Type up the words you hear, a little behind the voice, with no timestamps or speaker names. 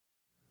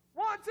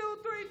1, 2,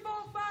 3, 4,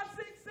 5,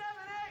 6, 7,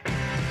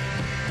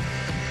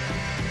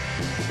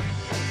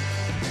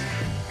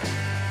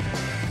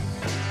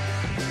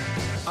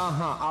 8.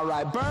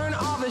 Alright, burn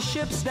all the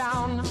ships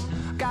down.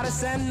 Gotta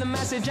send the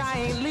message I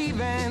ain't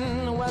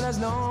leaving. Well, there's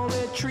no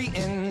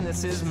retreating.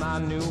 This is my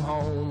new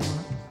home.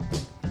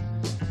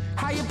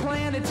 How you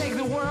plan to take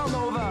the world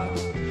over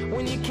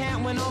when you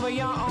can't win over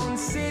your own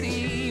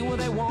city? Well,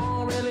 they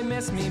won't really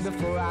miss me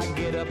before I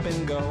get up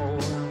and go.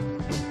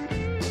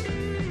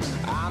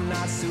 I'm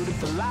not suited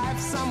for life,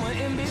 somewhere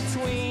in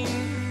between.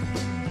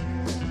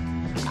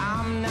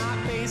 I'm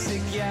not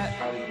basic yet.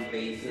 Are you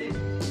basic?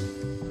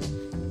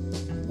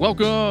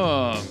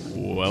 Welcome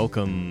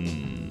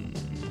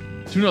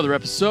to another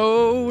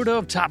episode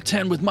of Top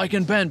 10 with Mike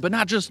and Ben, but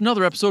not just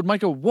another episode.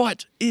 Micah,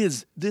 what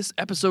is this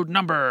episode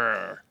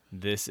number?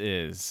 This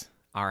is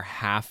our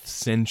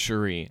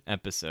half-century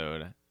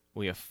episode.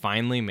 We have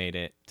finally made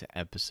it to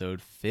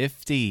episode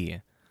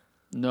 50.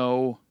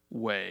 No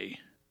way.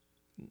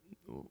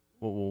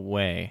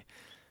 Way.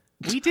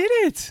 We did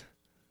it.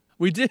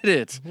 We did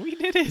it. We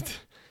did it.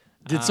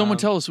 Did someone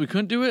tell us we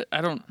couldn't do it? I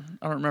don't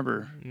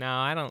remember. No,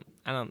 I don't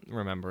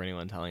remember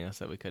anyone telling us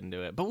that we couldn't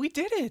do it, but we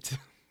did it.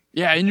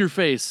 Yeah, in your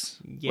face.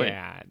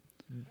 Yeah.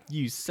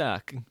 You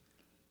suck.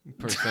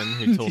 Person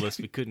who told us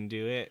we couldn't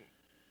do it.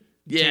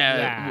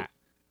 Yeah.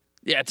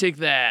 Yeah, take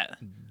that.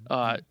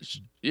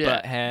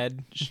 Yeah.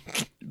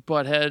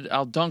 Butthead,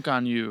 I'll dunk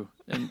on you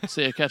and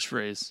say a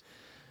catchphrase.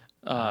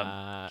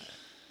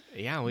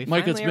 Yeah, we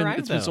Mike, finally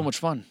it's been so much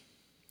fun.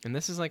 And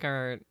this is like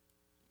our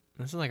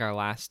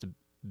last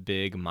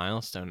big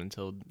milestone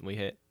until we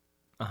hit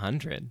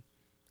 100.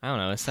 I don't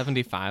know, is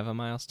 75 a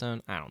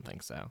milestone? I don't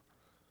think so.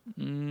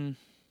 I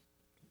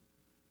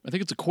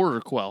think it's a quarter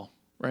quell,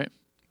 right?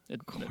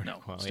 Quarter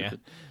quell,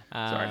 stupid.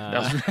 Yeah. Sorry,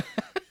 that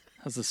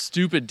was a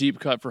stupid deep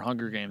cut for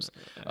Hunger Games.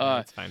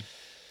 That's fine.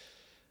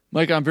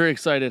 Mike, I'm very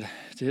excited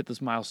to hit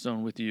this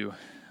milestone with you.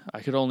 I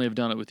could only have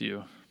done it with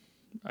you,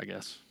 I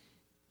guess.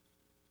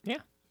 Yeah,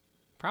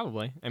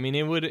 probably. I mean,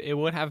 it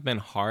would have been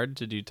hard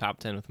to do top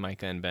 10 with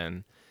Micah and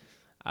Ben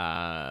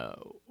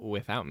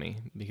without me,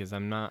 because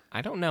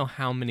I don't know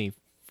how many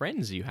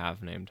friends you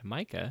have named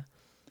Micah.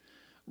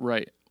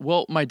 Right.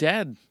 Well, my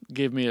dad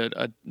gave me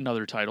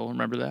another title.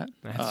 Remember that?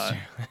 That's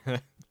true.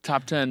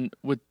 Top 10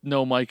 with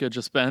no Micah,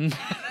 just Ben.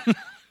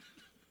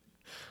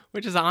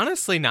 Which is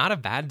honestly not a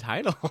bad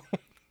title.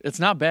 It's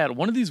not bad.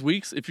 One of these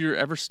weeks, if you're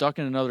ever stuck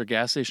in another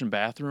gas station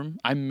bathroom,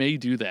 I may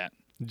do that.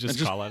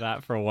 Just call it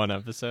that for one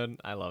episode.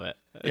 I love it.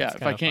 Yeah,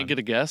 if I can't get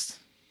a guest,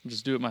 I'll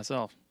just do it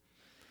myself.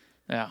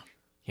 Yeah.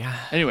 Yeah.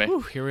 Anyway.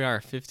 Here we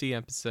are, 50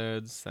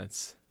 episodes.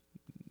 That's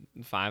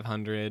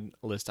 500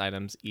 list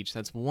items each.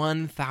 That's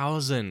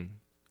 1,000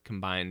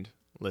 combined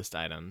list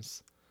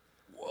items.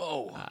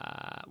 Whoa.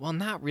 Well,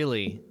 not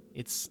really.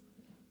 It's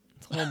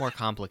a little more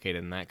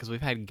complicated than that, because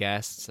we've had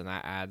guests, and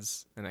that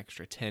adds an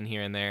extra 10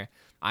 here and there.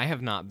 I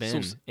have not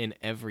been in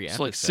every episode.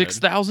 So like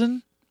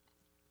 6,000?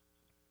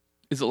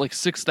 Is it like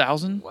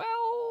 6,000? Well,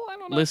 I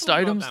don't know. List if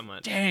items? that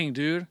much. Dang,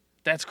 dude.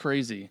 That's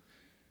crazy.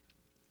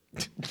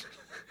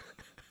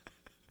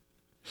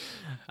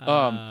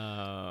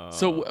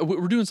 So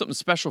we're doing something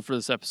special for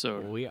this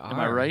episode. We are. Am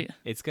I right?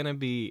 It's gonna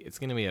be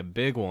a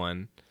big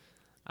one,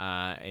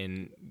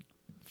 and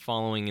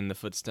following in the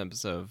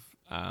footsteps of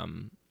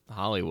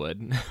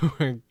Hollywood.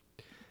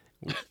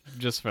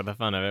 Just for the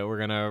fun of it, we're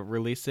gonna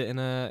release it in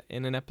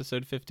an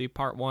episode 50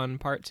 part 1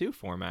 part 2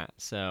 format.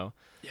 So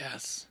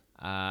yes.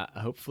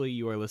 Hopefully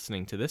you are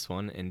listening to this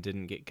one and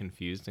didn't get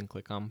confused and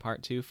click on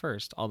part 2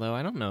 first. Although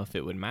I don't know if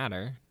it would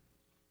matter.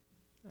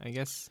 I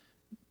guess.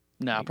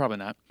 No, probably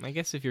not. I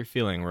guess if you're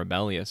feeling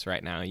rebellious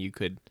right now, you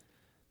could,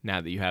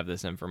 now that you have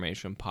this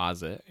information,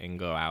 pause it and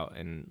go out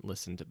and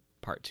listen to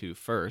part 2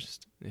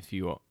 first, if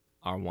you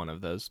are one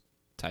of those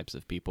types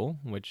of people,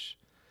 which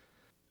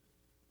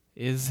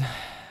is,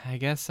 I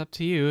guess, up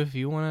to you. If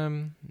you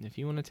want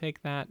to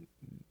take that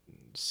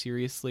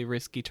seriously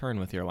risky turn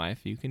with your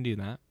life, you can do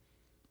that.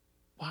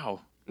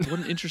 Wow, what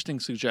an interesting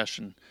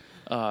suggestion.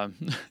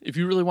 If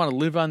you really want to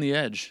live on the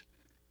edge,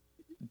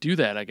 do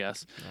that, I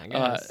guess. I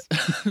guess.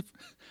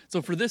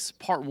 So for this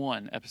part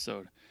 1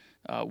 episode,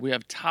 we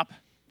have top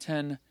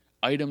 10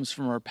 items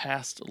from our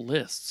past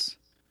lists.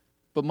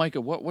 But Micah,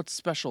 what's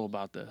special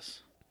about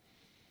this?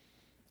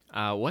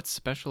 What's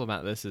special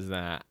about this is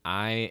that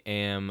my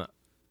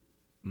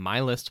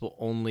list will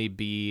only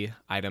be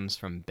items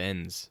from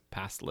Ben's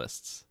past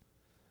lists.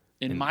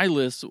 And my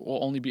list will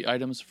only be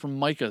items from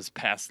Micah's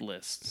past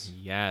lists.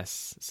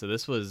 Yes. So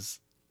this was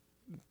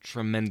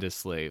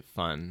tremendously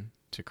fun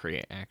to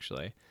create,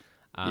 actually.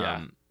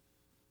 Yeah.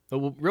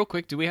 Well, real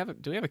quick, do we have a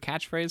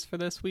catchphrase for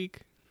this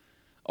week?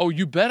 Oh,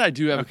 you bet I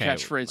do have a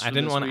catchphrase for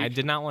this week. I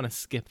did not want to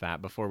skip that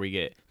before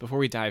we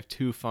dive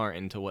too far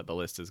into what the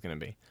list is going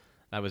to be.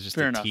 That was just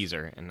Fair a enough.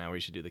 teaser, and now we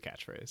should do the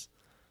catchphrase.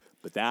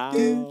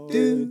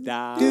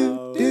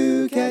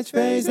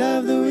 Catchphrase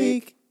of the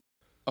week.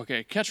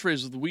 Okay,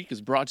 catchphrase of the week is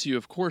brought to you,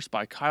 of course,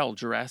 by Kyle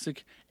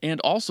Jurassic, and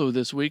also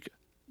this week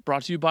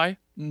brought to you by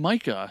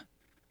Micah,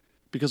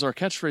 because our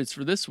catchphrase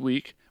for this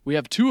week we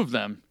have two of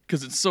them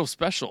because it's so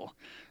special.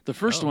 The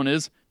first one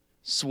is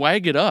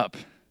swag it up.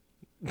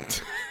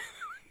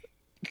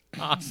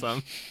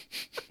 Awesome.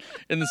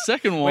 And the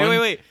second one...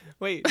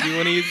 Wait. Do you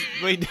want to use...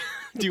 Wait,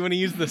 do you want to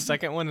use the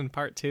second one in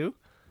part 2?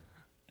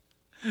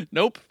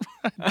 Nope.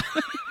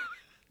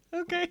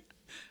 Okay.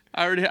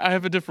 I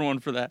have a different one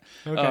for that.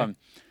 Okay.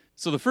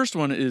 So the first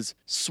one is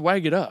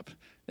swag it up.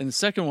 And the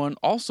second one,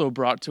 also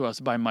brought to us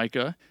by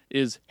Micah,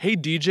 is, hey,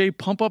 DJ,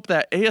 pump up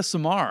that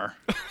ASMR.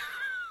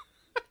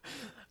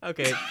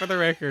 Okay, for the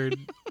record,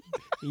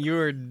 you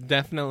are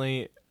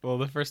definitely... Well,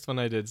 the first one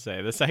I did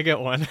say. The second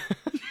one...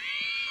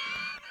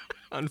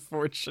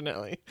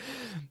 Unfortunately.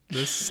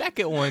 The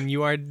second one,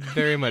 you are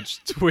very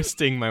much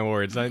twisting my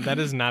words. That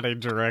is not a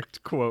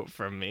direct quote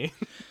from me.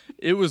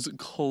 It was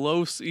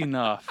close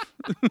enough.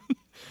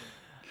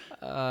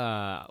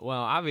 Well,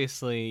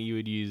 obviously, you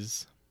would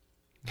use...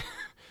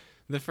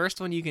 The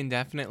first one you can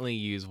definitely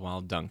use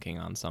while dunking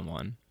on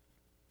someone.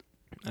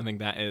 I think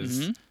that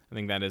is...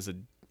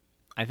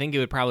 I think it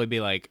would probably be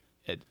like...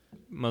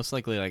 most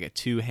likely like a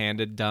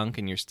two-handed dunk,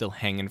 and you're still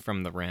hanging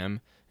from the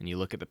rim, and you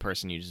look at the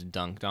person you just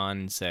dunked on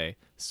and say,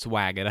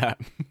 swag it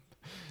up.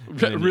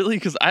 Really?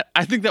 Because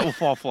I think that will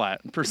fall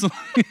flat, personally.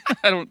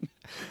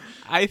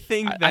 I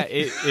think that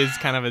it is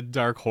kind of a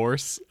dark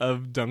horse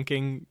of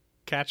dunking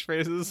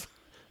catchphrases.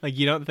 Like,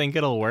 you don't think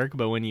it'll work,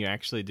 but when you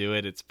actually do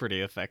it, it's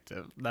pretty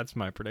effective. That's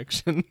my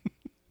prediction.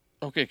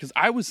 Okay, because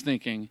I was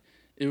thinking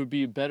it would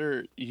be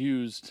better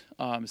used,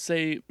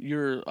 say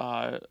you're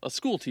a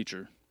school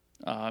teacher,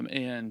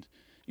 and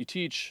you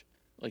teach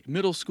like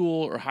middle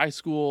school or high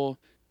school,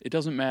 it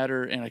doesn't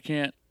matter, and I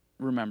can't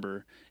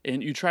remember,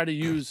 and you try to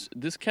use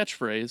this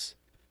catchphrase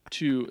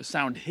to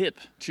sound hip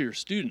to your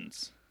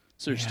students.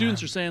 So your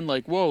students are saying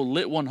like, whoa,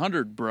 lit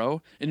 100,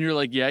 bro. And you're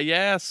like,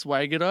 yeah,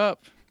 swag it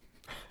up.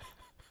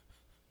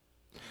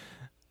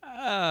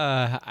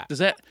 Does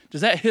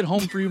that hit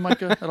home for you,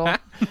 Micah, at all?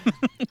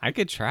 I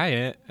could try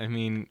it. I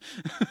mean,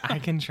 I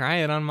can try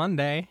it on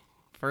Monday.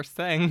 First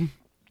thing.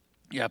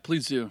 Yeah,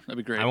 please do. That'd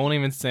be great. I won't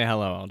even say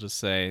hello. I'll just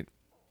say,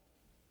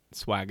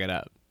 swag it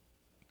up.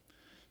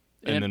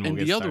 And then we'll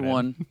get the started. other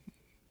one,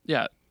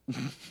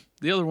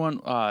 the other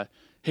one,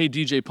 hey,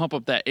 DJ, pump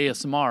up that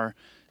ASMR.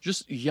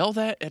 Just yell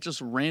that at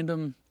just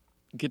random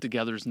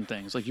get-togethers and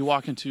things. Like you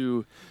walk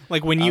into...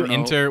 Like when you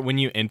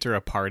enter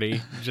a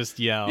party, just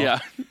yell, yeah.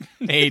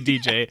 Hey,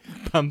 DJ,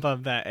 pump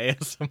up that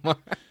ASMR.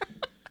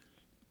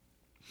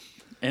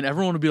 And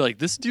everyone would be like,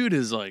 this dude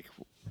is like,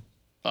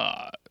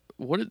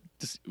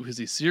 is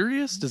he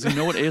serious? Does he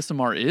know what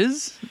ASMR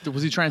is?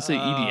 Was he trying to say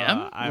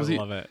EDM? I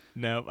love it.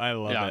 Nope, I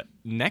love it.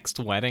 Next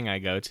wedding I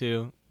go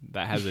to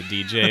that has a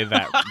DJ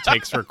that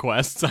takes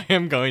requests, I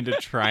am going to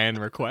try and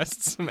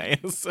request some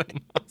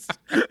ASMR.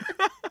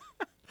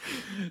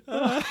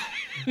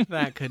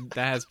 That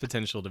has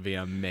potential to be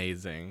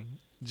amazing.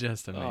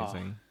 Just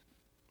amazing.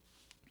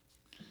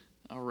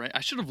 All right.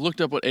 I should have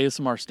looked up what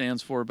ASMR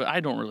stands for, but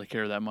I don't really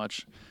care that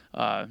much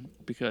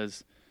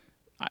because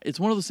it's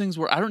one of those things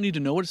where I don't need to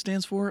know what it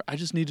stands for. I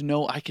just need to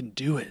know I can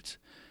do it.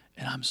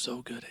 And I'm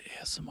so good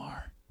at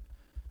ASMR.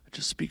 I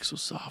just speak so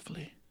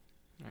softly.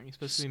 Aren't you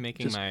supposed to be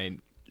making my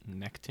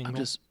neck tingle?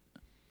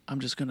 I'm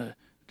just going to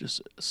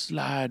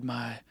slide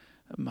my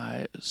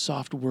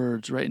soft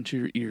words right into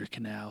your ear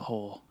canal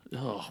hole.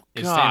 Oh,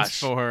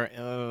 gosh.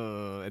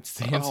 It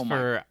stands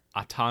for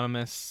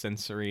Autonomous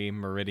Sensory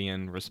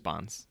Meridian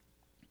Response,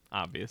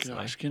 obviously.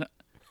 Gosh, can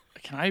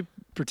I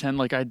pretend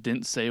like I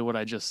didn't say what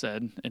I just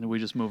said and we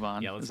just move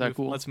on? Yeah, Is that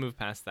cool? Let's move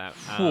past that.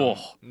 Cool.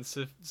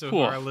 So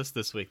for our list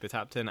this week, the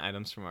top 10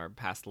 items from our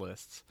past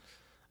lists.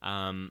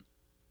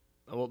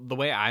 Well, the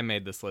way I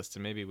made this list,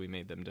 and maybe we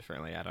made them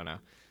differently, I don't know,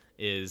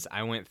 is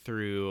I went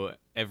through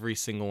every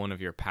single one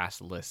of your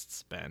past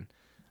lists, Ben,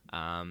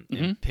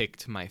 and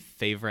picked my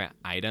favorite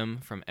item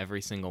from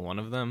every single one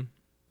of them.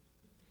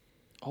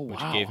 Oh, wow.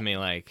 Which gave me,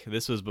 like,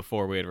 this was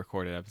before we had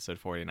recorded episode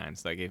 49,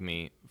 so that gave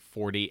me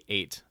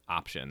 48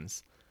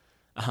 options.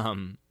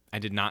 I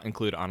did not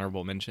include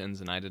honorable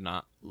mentions, and I did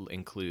not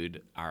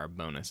include our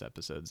bonus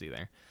episodes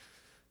either.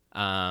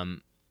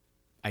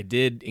 I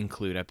did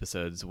include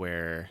episodes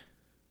where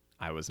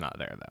I was not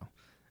there, though.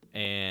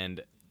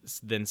 And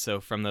then so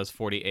from those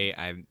 48,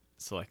 I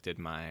selected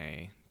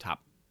my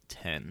top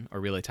 10, or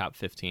really top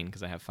 15,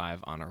 because I have 5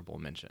 honorable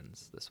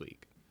mentions this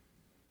week.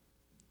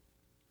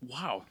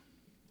 Wow.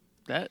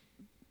 That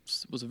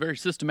was a very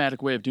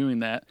systematic way of doing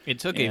that. It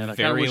took a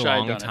very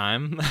long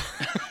time.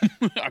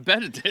 I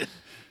bet it did.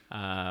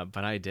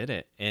 But I did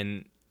it.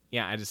 And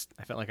yeah, I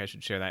felt like I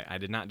should share that. I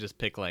did not just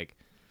pick like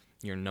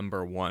your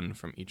number one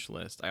from each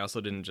list. I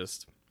also didn't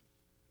just...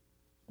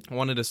 I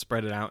wanted to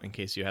spread it out in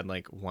case you had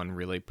like one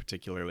really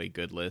particularly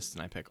good list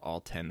and I pick all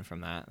 10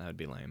 from that. That would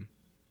be lame.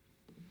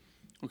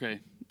 Okay.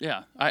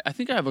 Yeah. I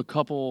think I have a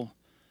couple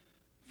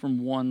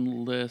from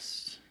one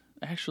list.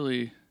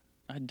 Actually,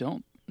 I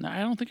don't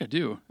think I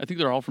do. I think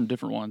they're all from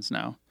different ones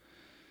now.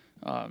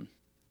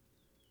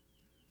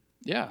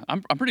 Yeah,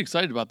 I'm pretty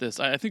excited about this.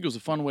 I think it was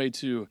a fun way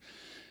to,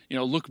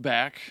 look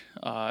back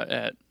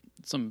at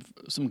some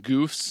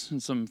goofs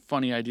and some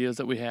funny ideas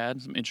that we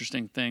had, some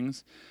interesting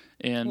things,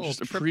 and Little just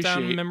trip appreciate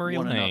down memory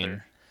one lane.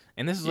 another.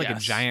 And this is like a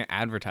Yes. giant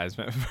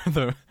advertisement for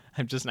the.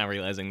 I'm just now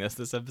realizing this.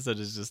 This episode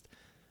is just,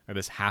 or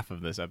this half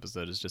of this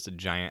episode is just a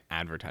giant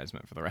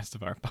advertisement for the rest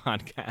of our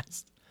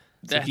podcast.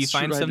 So if you That's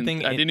find true.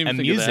 something I didn't even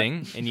think of that.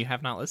 amusing and you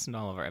have not listened to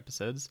all of our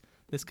episodes,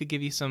 this could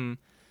give you some.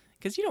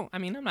 Because you don't. I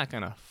mean, I'm not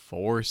gonna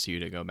force you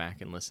to go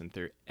back and listen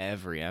through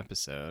every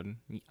episode.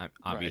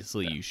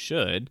 Obviously, yeah. you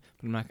should,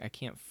 but I'm not. I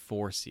can't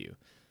force you.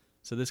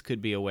 So this could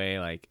be a way,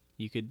 like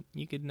you could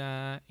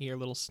hear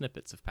little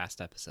snippets of past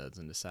episodes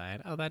and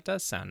decide, oh, that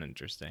does sound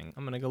interesting.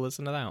 I'm gonna go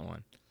listen to that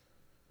one.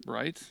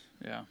 Right?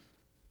 Yeah.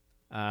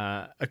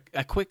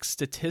 A quick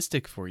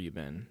statistic for you,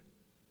 Ben.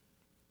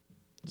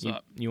 What's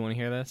up? You want to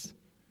hear this?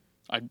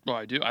 I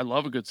do. I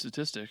love a good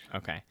statistic.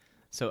 Okay.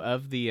 So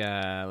of the,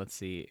 let's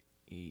see,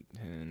 8,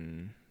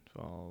 10,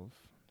 12,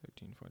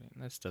 13, 14.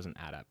 This doesn't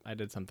add up. I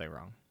did something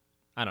wrong.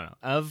 I don't know.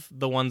 Of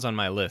the ones on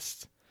my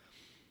list,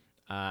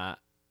 the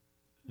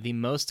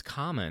most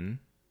common,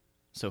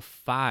 so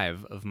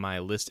 5 of my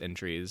list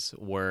entries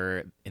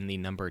were in the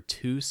number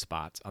 2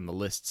 spots on the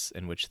lists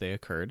in which they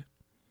occurred.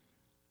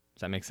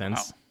 Does that make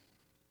sense? Wow.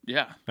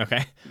 Yeah, Okay.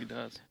 I think it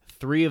does.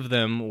 3 of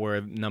them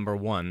were number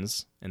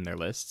 1s in their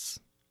lists.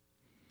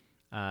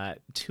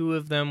 2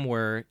 of them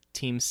were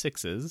team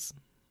 6s.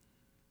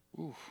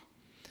 Oof.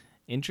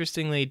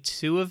 Interestingly,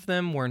 2 of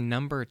them were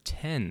number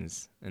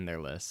 10s in their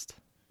list.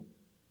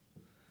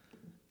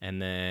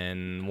 And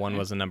then one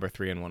was a number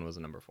 3 and one was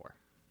a number 4.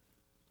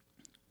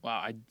 Wow,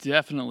 I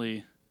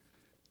definitely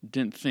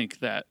didn't think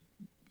that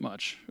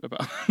much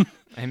about.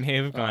 I may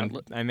have gone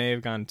look- I may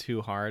have gone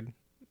too hard.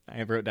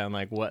 I wrote down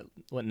like what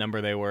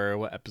number they were,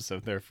 what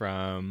episode they're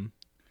from.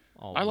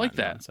 All I of like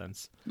that.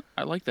 nonsense.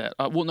 I like that.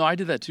 Well, no, I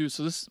did that too.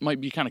 So this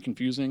might be kind of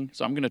confusing.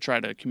 So I'm going to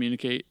try to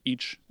communicate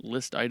each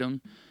list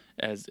item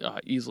as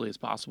easily as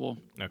possible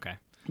Okay.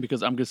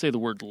 because I'm going to say the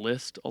word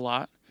list a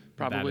lot.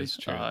 Probably. That is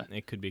true.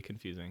 It could be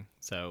confusing.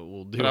 So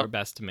we'll do but our I'll-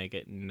 best to make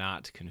it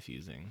not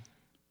confusing.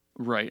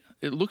 Right.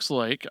 It looks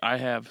like I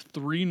have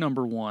 3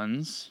 number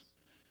 1s,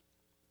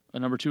 a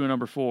number 2 and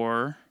number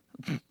 4,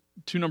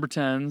 2 number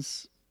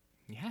 10s,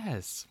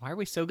 Yes. Why are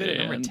we so good at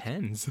number And-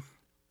 10s?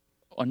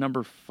 a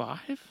number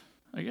 5,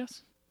 I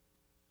guess.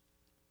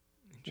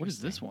 What is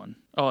this one?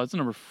 Oh, it's a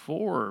number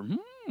 4.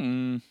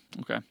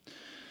 Okay.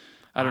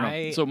 I don't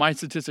know. So my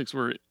statistics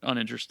were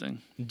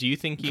uninteresting. Do you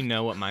think you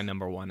know what my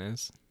number 1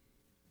 is?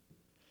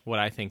 What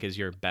I think is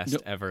your best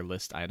ever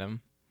list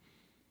item?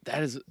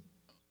 That's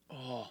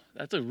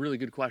a really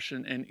good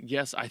question. And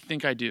yes, I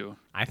think I do.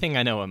 I think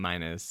I know what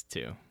mine is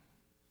too.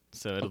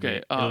 So it'll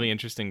be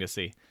interesting to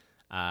see.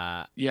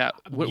 Yeah.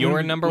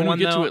 Your number when one,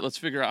 we get though- to it, let's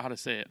figure out how to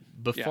say it.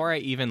 Before I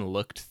even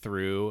looked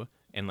through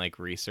and like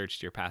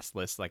researched your past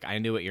list, like I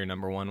knew what your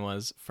number 1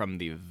 was from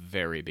the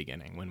very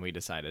beginning when we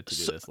decided to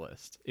do this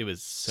list. It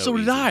was so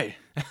did easy. I.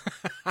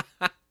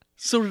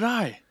 So did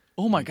I.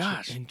 Oh my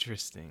gosh.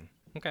 Interesting.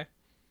 Okay.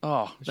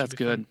 Oh, This should that's be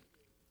good. fun.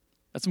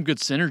 That's some good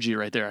synergy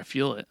right there. I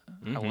feel it.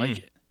 I like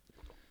it.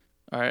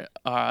 All right.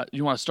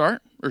 You want to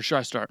start or should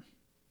I start?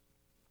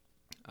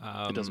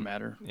 It doesn't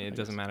matter. It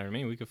doesn't matter to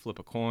me. We could flip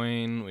a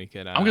coin. We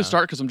could. I'm going to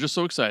start because I'm just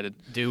so excited.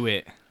 Do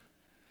it.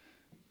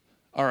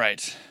 All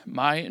right.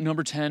 My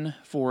number 10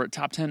 for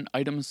top 10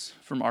 items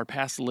from our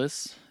past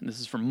lists, and this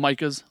is from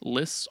Micah's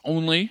lists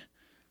only.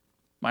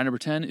 My number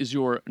 10 is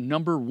your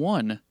number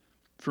 1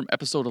 from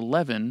episode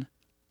 11,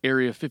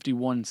 Area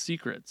 51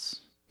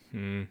 Secrets.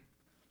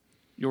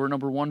 Your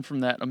number 1 from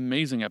that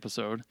amazing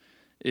episode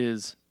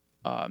is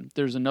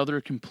there's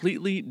another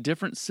completely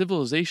different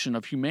civilization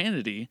of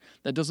humanity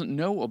that doesn't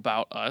know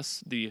about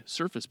us, the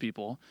surface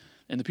people,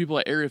 and the people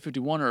at Area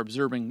 51 are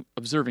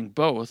observing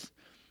both.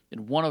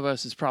 And one of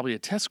us is probably a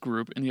test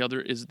group, and the other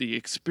is the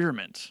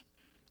experiment.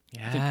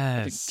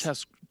 Yes. I think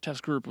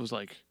test group was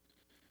like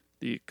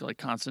the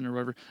constant or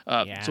whatever.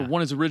 Yeah. So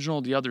one is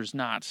original, the other's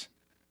not,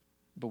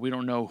 but we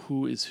don't know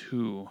who is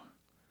who.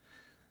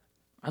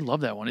 I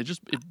love that one.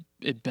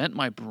 It bent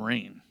my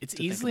brain. It's to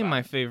think easily about my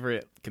it.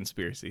 favorite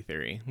conspiracy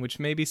theory, which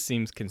maybe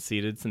seems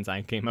conceited since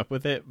I came up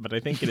with it, but I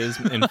think it is,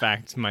 in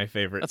fact, my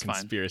favorite That's fine.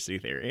 conspiracy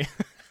theory.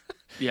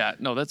 Yeah,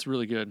 no, that's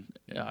really good.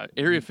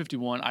 Area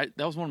 51.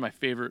 That was one of my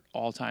favorite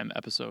all-time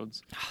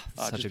episodes,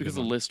 Such just a because good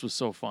the one. list was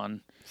so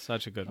fun.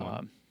 Such a good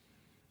one.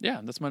 Yeah,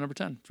 that's my number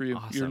 10 for you. Your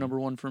Awesome. number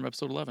 1 from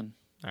episode 11.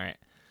 All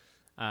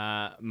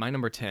right. My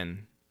number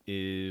 10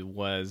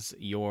 was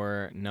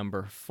your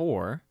number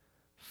 4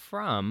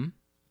 from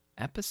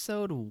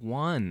episode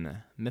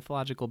 1,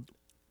 Mythological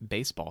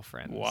Baseball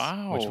Friends.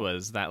 Wow. Which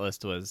was, that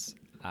list was,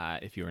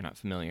 if you were not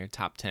familiar,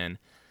 top 10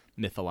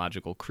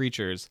 mythological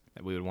creatures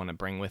that we would want to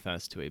bring with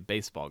us to a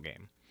baseball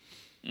game.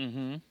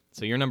 Mm-hmm.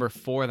 So your number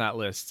 4 that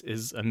list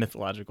is a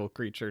mythological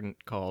creature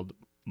called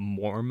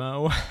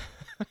Mormo.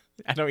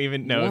 I don't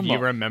even know if you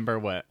Mormo. remember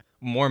what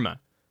Morma.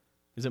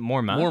 Is it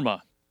Morma?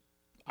 Morma.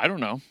 I don't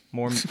know.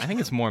 I think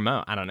it's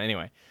Mormo. I don't know.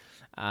 Anyway,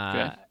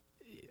 Okay.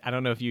 I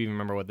don't know if you even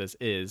remember what this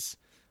is,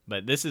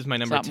 but this is my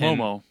number It's not 10.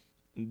 Momo.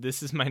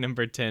 This is my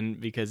number 10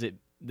 because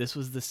this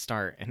was the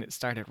start, and it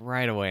started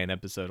right away in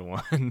episode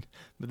 1.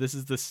 But this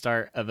is the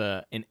start of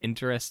an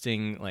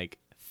interesting like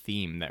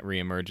theme that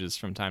reemerges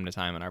from time to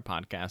time in our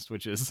podcast,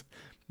 which is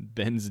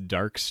Ben's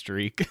dark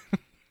streak.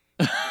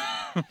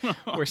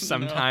 Where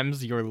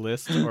sometimes your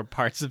list or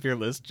parts of your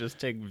list just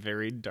take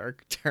very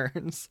dark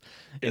turns.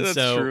 And that's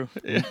so true.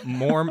 Yeah.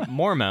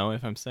 Mormo,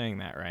 if I'm saying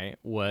that right,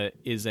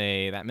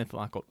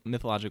 that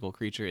mythological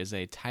creature is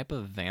a type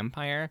of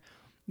vampire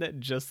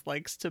that just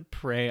likes to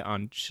prey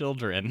on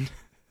children.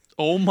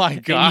 Oh my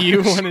god! And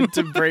you wanted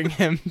to bring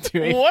him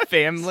to a What?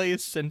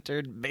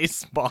 family-centered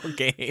baseball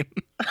game.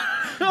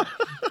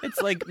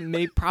 It's like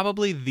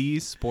probably the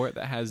sport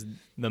that has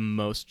the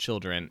most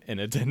children in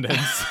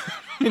attendance.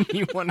 And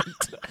you wanted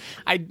to.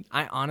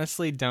 I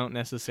honestly don't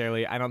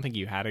necessarily. I don't think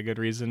you had a good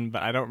reason,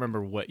 but I don't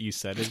remember what you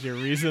said as your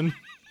reason.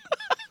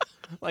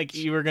 Like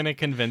you were gonna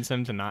convince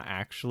him to not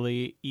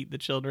actually eat the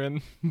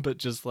children, but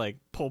just like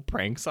pull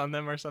pranks on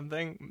them or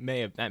something.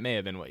 That may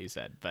have been what you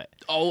said, but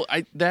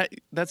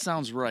that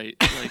sounds right.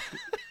 Like,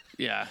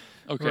 yeah,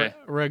 okay.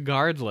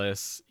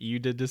 Regardless, you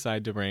did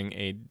decide to bring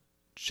a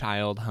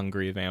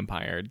child-hungry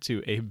vampire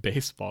to a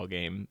baseball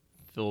game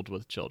filled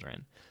with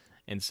children,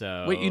 and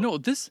so Wait,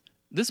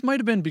 this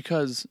might have been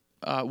because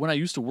when I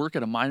used to work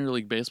at a minor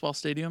league baseball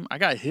stadium, I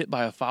got hit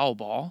by a foul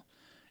ball.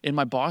 And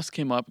my boss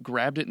came up,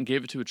 grabbed it, and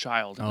gave it to a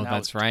child. Oh,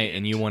 that's right.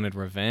 And you wanted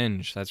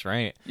revenge. That's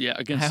right. Yeah,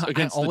 against I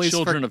the always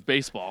children of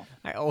baseball.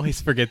 I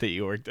always forget that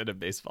you worked at a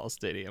baseball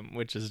stadium,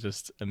 which is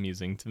just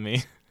amusing to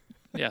me.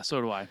 Yeah, so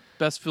do I.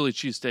 Best Philly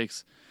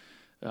cheesesteaks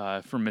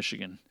from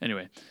Michigan.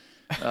 Anyway,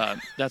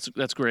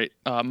 that's great.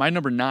 My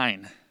number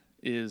 9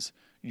 is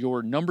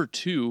your number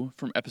 2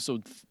 from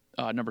episode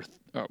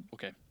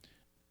okay.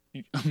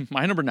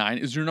 My number 9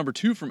 is your number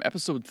 2 from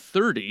episode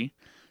 30.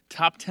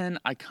 Top 10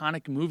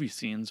 iconic movie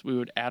scenes we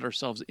would add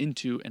ourselves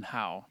into and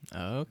how.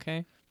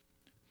 Okay.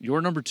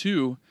 Your number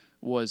 2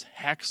 was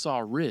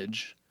Hacksaw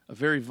Ridge, a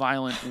very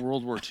violent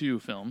World War II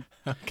film.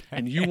 Okay.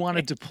 And you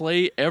wanted to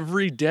play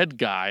every dead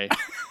guy.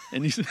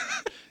 And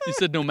you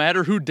said no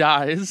matter who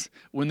dies,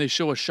 when they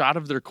show a shot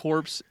of their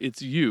corpse,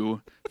 it's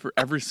you for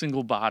every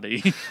single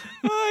body.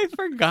 I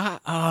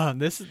forgot. Oh,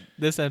 this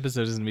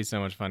episode is going to be so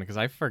much fun because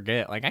I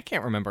forget. Like, I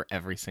can't remember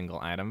every single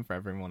item for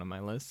every one of my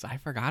lists. I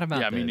forgot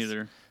about this. Yeah, me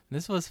neither.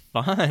 This was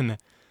fun.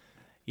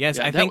 Yes,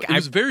 Yeah, I think it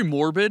was very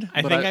morbid.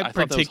 I but think I I thought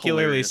that was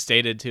particularly hilarious.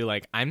 stated too,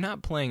 like, I'm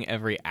not playing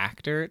every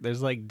actor.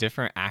 There's like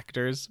different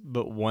actors,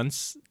 but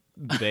once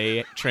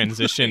they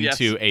transition Yes,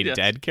 to a yes.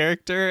 dead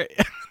character,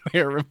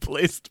 they're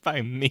replaced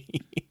by me.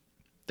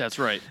 That's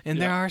right. And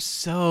Yeah. there are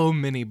so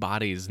many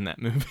bodies in that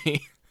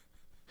movie.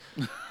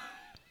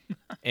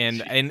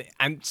 and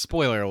I'm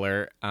spoiler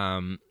alert,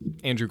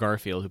 Andrew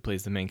Garfield, who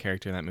plays the main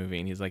character in that movie,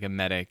 and he's like a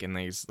medic, and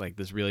there's like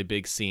this really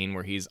big scene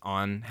where he's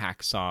on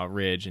Hacksaw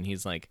Ridge, and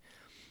he's like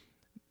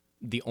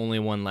the only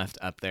one left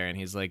up there, and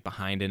he's like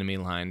behind enemy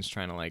lines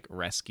trying to like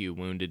rescue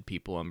wounded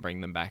people and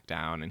bring them back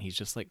down, and he's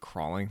just like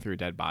crawling through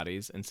dead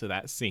bodies. And so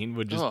that scene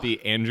would just Ugh.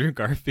 be Andrew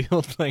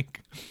Garfield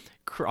like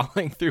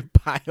crawling through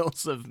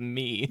piles of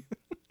me.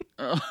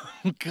 Oh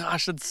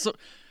gosh, that's so.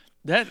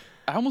 That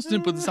I almost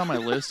didn't put this on my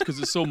list because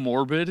it's so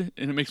morbid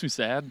and it makes me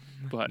sad.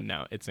 But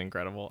No, it's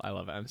incredible. I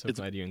love it. I'm so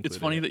glad you included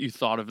it's funny it. that you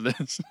thought of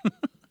this.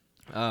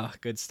 Oh,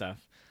 good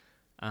stuff.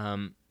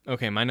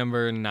 Okay, my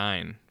number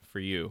 9 for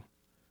you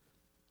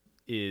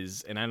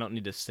is, and I don't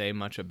need to say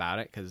much about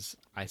it because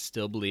I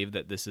still believe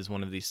that this is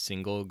one of the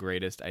single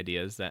greatest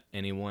ideas that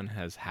anyone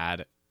has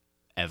had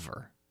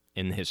ever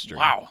in history.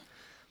 Wow,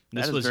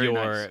 This that is was very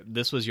your nice.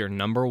 this was your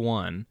number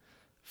 1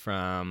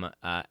 from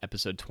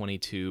episode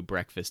 22,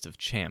 Breakfast of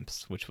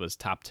Champs, which was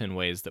top 10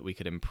 ways that we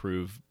could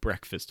improve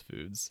breakfast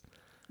foods.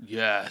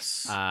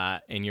 Yes,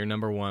 And your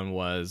number 1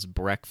 was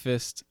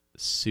breakfast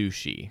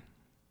sushi.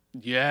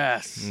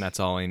 yes. And that's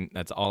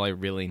all I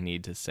really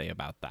need to say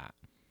about that.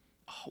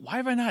 Why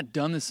have I not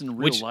done this in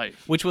real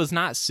life? Which was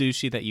not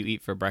sushi that you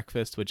eat for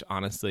breakfast, which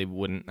honestly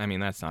wouldn't. I mean,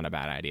 that's not a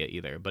bad idea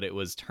either. But it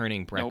was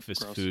turning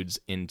breakfast gross. foods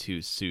into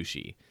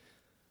sushi.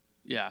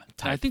 Yeah, and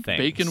type I think things.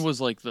 bacon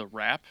was like the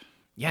wrap.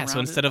 Yeah. So around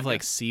instead it, of I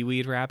like guess.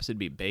 seaweed wraps, it'd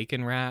be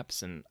bacon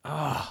wraps, and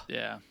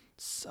Yeah,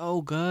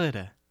 so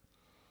good.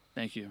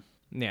 thank you.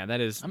 Yeah, that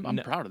is. I'm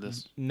proud of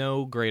this.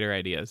 No greater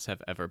ideas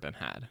have ever been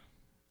had,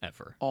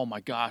 ever. Oh my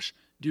gosh,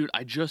 dude!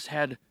 I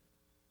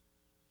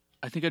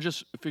think I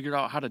just figured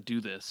out how to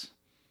do this.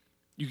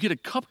 You get a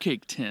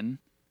cupcake tin,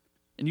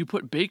 and you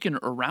put bacon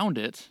around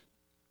it,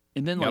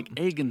 and then like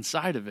egg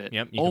inside of it.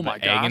 Yep. You Oh can my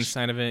put egg gosh!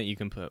 inside of it. You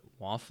can put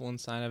waffle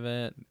inside of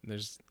it.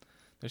 There's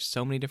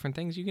so many different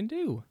things you can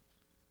do.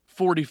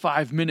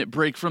 45-minute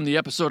break from the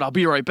episode. I'll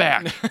be right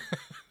back.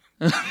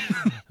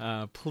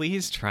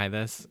 Please try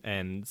this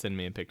and send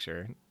me a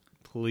picture.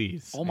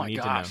 Please. Oh I my need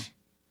to know. gosh.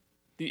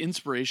 The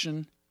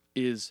inspiration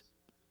is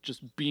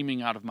just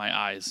beaming out of my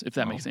eyes, if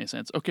that makes any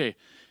sense. Okay,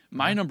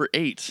 my number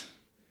 8,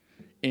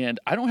 and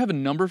I don't have a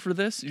number for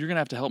this. You're going to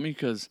have to help me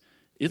because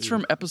it's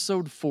from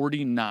episode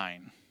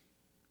 49.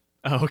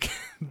 Oh, okay.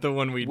 The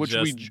one we Which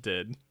just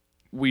did.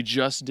 We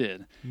just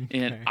did.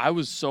 And I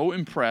was so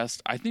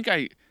impressed. I think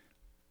I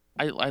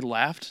I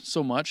laughed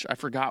so much I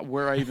forgot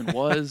where I even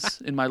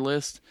was in my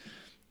list.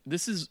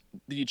 This is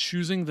the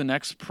choosing the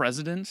next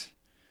president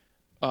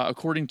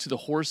according to the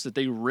horse that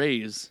they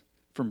raise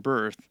from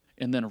birth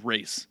and then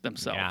race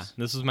themselves. Yeah,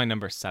 this was my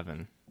number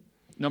 7.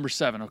 Number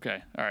 7,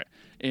 okay. All right.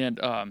 And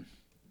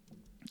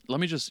let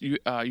me just, you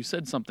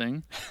said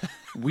something.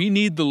 We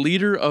need the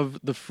leader of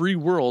the free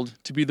world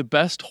to be the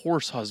best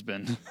horse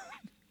husband.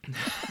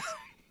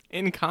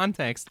 In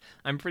context,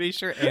 I'm pretty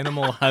sure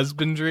animal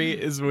husbandry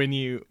is when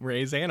you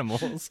raise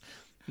animals.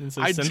 And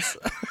so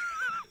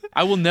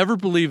I will never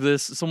believe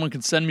this. Someone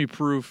can send me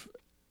proof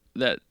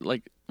that,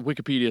 like,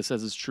 Wikipedia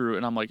says it's true,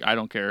 and I'm like, I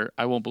don't care.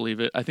 I won't believe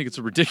it. I think it's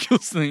a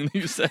ridiculous thing that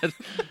you said.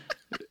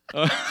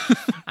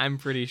 I'm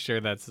pretty sure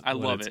that's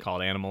what it's it.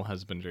 called, animal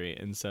husbandry.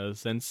 And so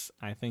since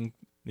I think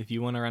if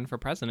you want to run for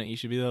president, you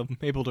should be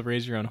able to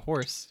raise your own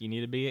horse. You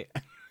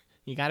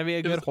got to be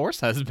a good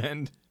horse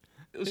husband.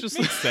 It was just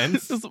makes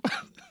sense.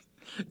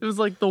 It was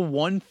like the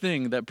one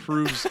thing that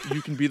proves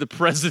you can be the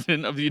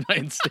president of the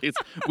United States.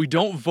 We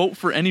don't vote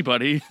for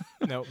anybody.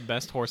 No,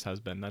 best horse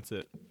husband. That's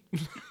it.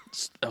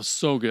 That was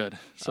so good.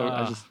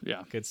 So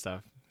Good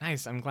stuff.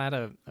 Nice. I'm glad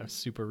a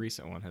super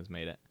recent one has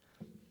made it.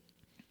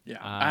 Yeah.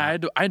 I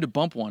had to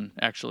bump one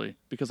actually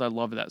because I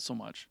love that so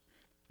much.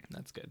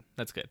 That's good.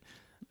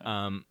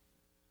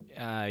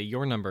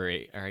 Your number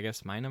 8, or I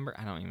guess my number.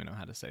 I don't even know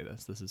how to say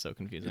this. This is so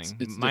confusing.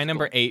 It's my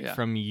number 8 yeah.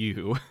 from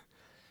you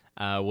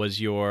was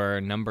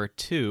your number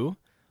 2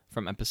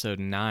 from episode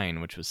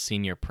 9, which was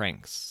senior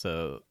pranks.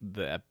 So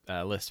the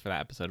list for that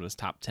episode was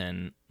top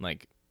 10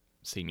 like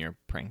senior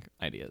prank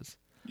ideas.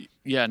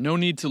 Yeah, no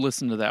need to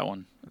listen to that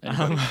one.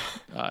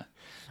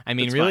 I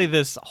mean, really, fine.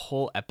 This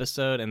whole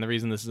episode, and the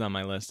reason this is on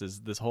my list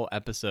is this whole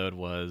episode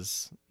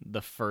was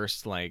the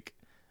first like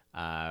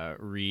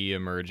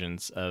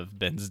re-emergence of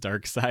Ben's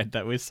dark side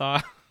that we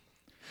saw.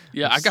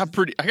 Yeah, I got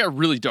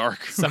really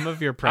dark. Some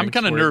of your pranks I'm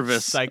kind of were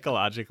nervous.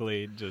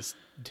 Psychologically just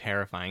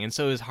terrifying. And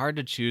so it was hard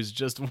to choose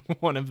just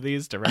one of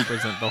these to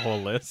represent the whole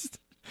list.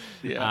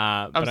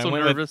 Yeah. But I'm so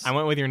nervous. I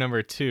went with your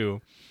number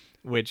 2,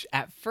 which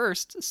at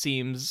first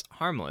seems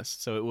harmless.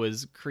 So it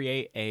was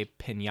create a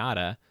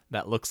piñata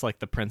that looks like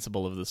the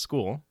principal of the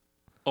school.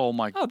 Oh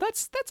my! Oh,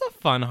 that's a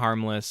fun,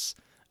 harmless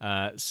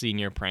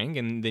senior prank.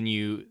 And then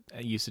you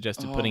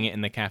suggested putting it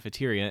in the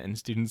cafeteria, and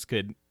students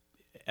could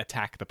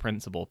attack the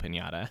principal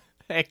piñata.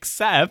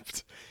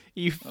 Except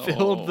you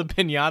filled the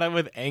piñata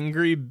with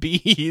angry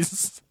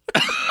bees.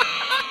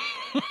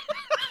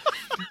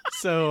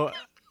 So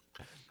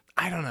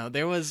I don't know.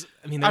 There was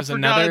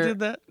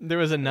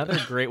another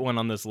great one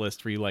on this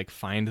list where you like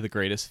find the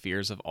greatest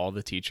fears of all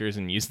the teachers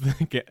and use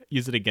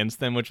it against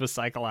them, which was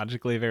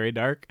psychologically very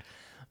dark.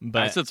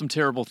 But I said some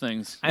terrible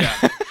things.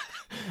 Yeah.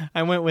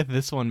 I went with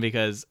this one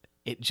because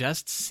it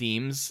just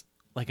seems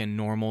like a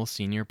normal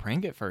senior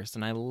prank at first,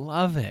 and I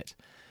love it.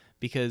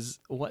 Because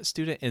what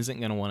student isn't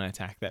going to want to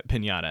attack that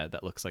piñata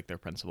that looks like their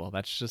principal?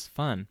 That's just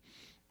fun.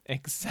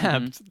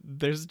 Except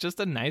there's just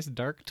a nice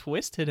dark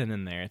twist hidden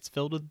in there. It's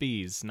filled with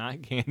bees,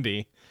 not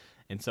candy.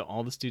 And so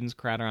all the students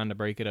crowd around to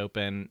break it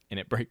open, and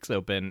it breaks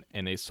open,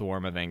 and a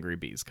swarm of angry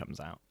bees comes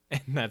out.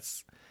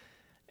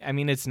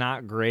 And it's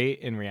not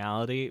great in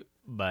reality,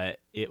 but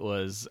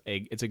it's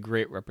a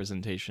great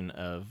representation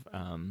of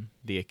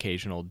the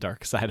occasional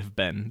dark side of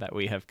Ben that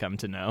we have come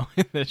to know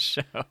in this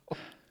show.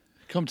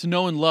 Come to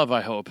know and love, I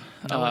hope.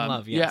 Know and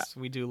love, yes.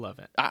 Yeah, we do love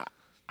it.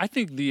 I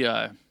think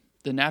the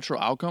natural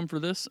outcome for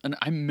this, and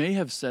I may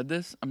have said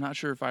this, I'm not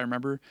sure if I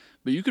remember,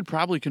 but you could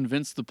probably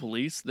convince the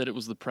police that it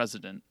was the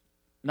president.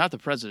 Not the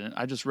president.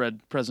 I just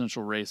read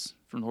presidential race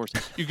from the horse.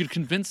 You could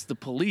convince the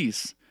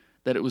police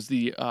that it was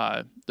the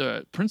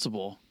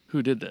principal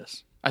who did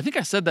this. I think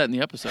I said that in the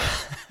episode.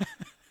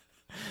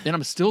 And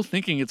I'm still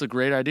thinking it's a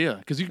great idea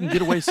because you can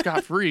get away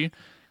scot-free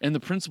and the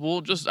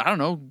principal just, I don't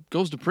know,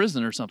 goes to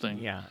prison or something.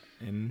 Yeah,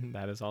 and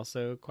that is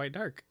also quite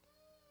dark.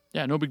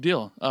 Yeah, no big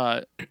deal.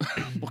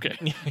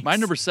 Okay. My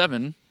number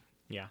 7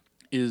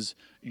 is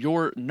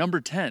your number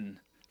 10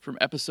 from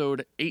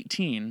episode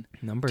 18.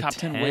 Number top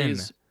 10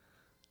 ways.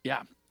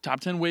 Yeah,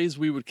 top 10 ways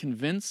we would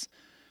convince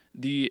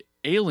the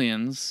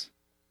aliens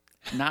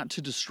not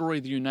to destroy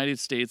the United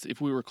States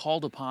if we were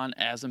called upon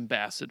as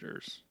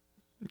ambassadors.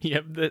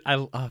 Yep.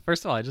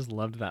 First of all, I just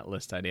loved that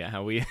list idea.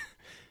 How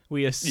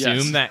we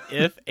assume that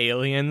if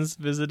aliens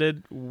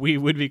visited, we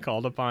would be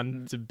called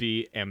upon to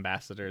be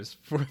ambassadors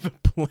for the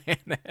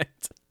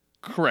planet.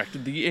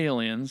 Correct. The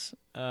aliens.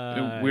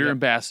 We're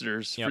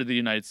ambassadors for the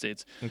United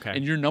States. Okay.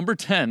 And your number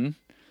 10,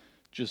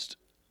 just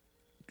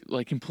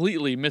like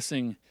completely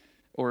missing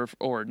or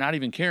not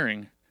even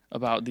caring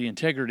about the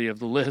integrity of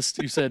the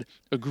list. You said,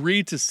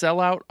 agree to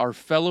sell out our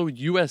fellow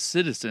U.S.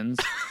 citizens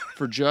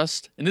for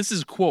just, and this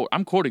is a quote,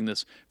 I'm quoting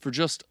this, for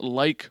just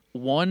like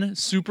one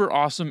super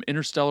awesome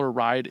interstellar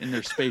ride in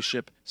their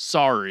spaceship.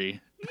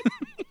 Sorry.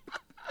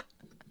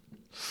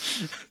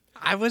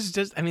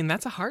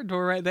 That's a hard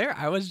door right there.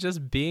 I was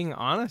just being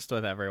honest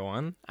with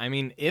everyone. I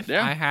mean, if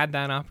I had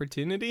that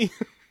opportunity,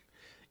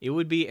 it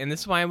would be, and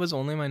this is why it was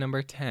only my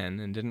number 10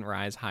 and didn't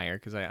rise higher,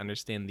 because I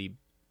understand the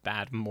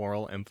bad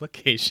moral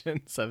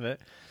implications of it.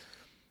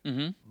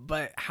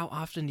 But how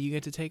often do you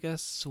get to take a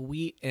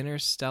sweet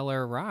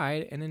interstellar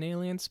ride in an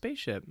alien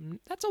spaceship?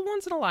 That's a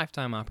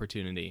once-in-a-lifetime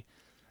opportunity.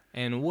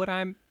 And would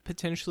I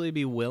potentially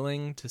be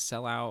willing to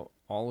sell out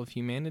all of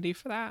humanity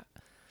for that?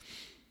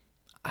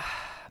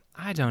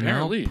 I don't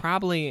Apparently.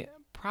 know.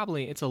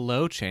 Probably it's a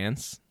low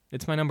chance.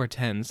 It's my number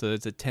 10, so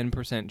it's a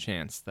 10%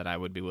 chance that I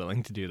would be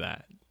willing to do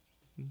that.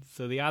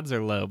 So the odds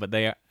are low, but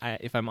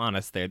if I'm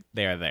honest,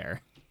 they are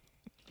there.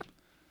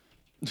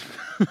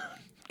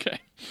 Okay.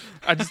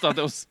 I just thought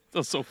that was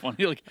so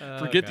funny. Like,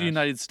 forget the gosh.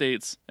 United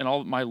States and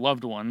all my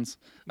loved ones.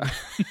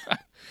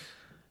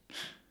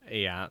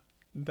 Yeah.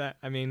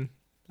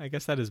 I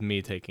guess that is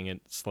me taking a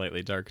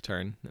slightly dark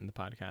turn in the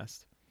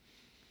podcast.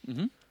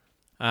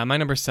 Mm-hmm. My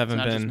number 7,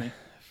 It's not just Ben, me.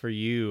 for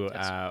you.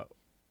 Yes.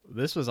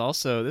 This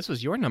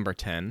was your number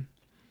 10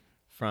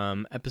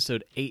 from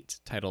episode 8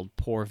 titled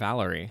Poor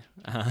Valerie.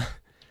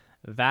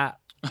 That,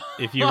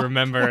 if you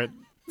remember,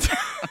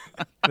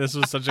 this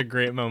was such a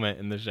great moment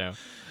in the show.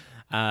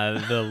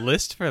 The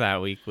list for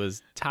that week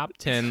was top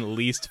 10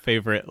 least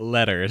favorite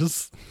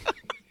letters.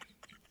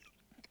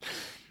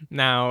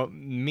 Now,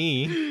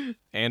 me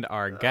and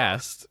our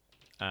guest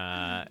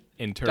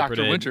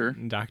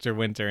interpreted Dr.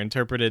 Winter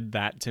interpreted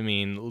that to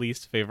mean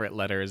least favorite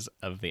letters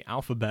of the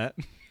alphabet.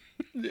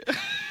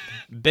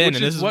 Ben, Which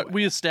and this is what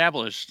we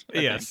established. I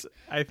yes, think.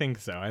 I think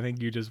so. I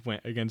think you just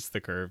went against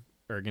the curve,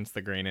 or against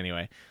the grain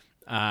anyway.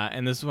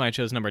 And this is why I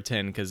chose number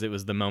 10, because it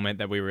was the moment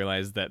that we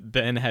realized that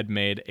Ben had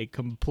made a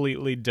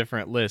completely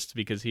different list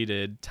because he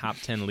did top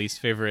 10 least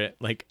favorite,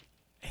 like,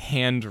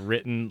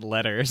 handwritten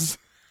letters.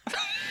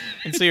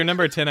 And so your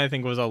number 10, I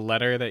think, was a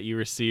letter that you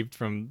received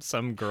from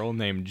some girl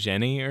named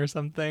Jenny or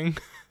something.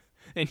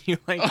 And you,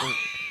 like,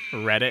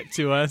 read it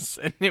to us,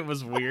 and it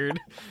was weird.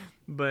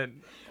 But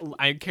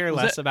I care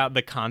less about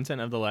the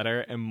content of the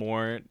letter and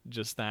more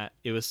just that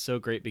it was so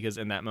great because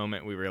in that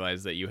moment we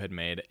realized that you had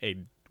made a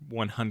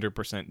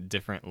 100%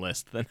 different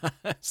list than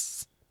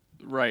us.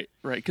 Right.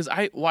 Because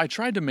I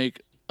tried to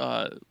make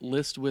a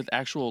list with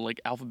actual, like,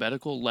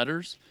 alphabetical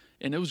letters,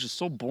 and it was just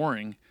so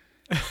boring.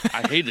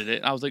 I hated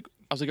it. I was like,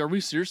 are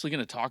we seriously going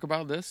to talk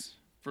about this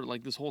for,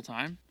 like, this whole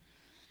time?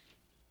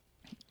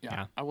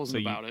 Yeah. I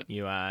wasn't about it.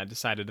 You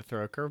decided to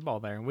throw a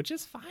curveball there, which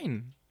is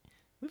fine.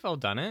 We've all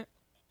done it.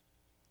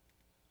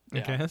 I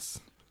guess.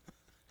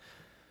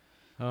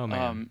 Oh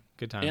man,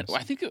 good times. And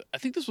I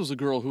think this was a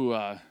girl who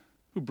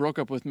broke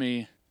up with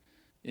me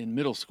in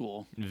middle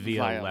school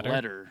Via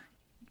letter?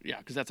 Yeah,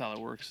 because that's how it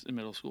works in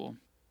middle school.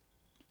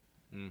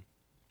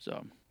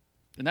 So,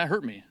 and that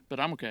hurt me, but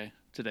I'm okay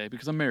today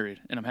because I'm married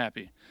and I'm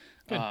happy.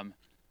 Good.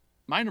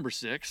 My number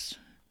 6,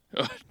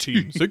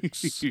 Team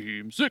 6.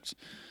 Team 6,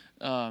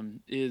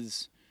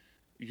 is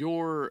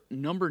your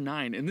number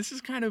 9, and this is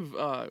kind of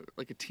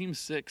like a Team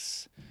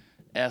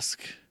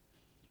 6-esque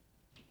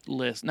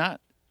list. I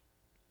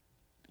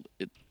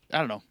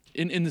don't know.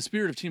 In the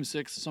spirit of Team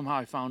 6, somehow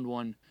I found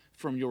one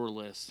from your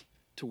list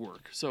to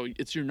work. So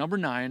it's your number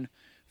 9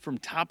 from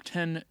top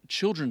 10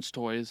 children's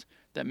toys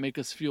that make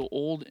us feel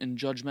old and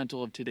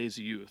judgmental of today's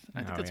youth.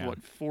 I think that's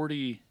what,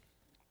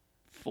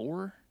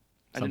 44?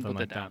 I didn't put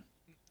that down.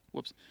 That.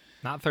 Whoops.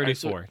 Not 34. Right,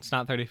 so, it's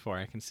not 34.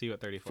 I can see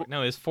what 34.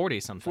 No, it's 40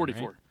 something.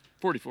 44. Right?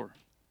 44.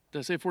 Did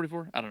I say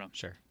 44? I don't know.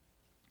 Sure.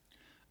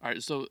 All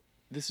right, so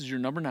this is your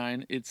number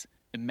 9. It's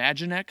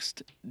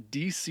Imaginext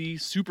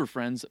DC Super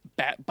Friends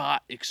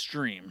Batbot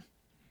Extreme.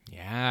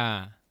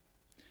 Yeah.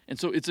 And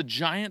so it's a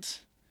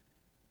giant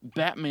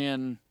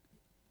Batman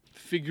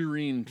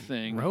figurine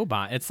thing.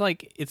 Robot. It's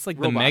like the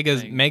Robot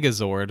thing.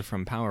 Megazord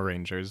from Power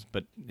Rangers,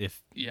 but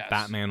if Yes.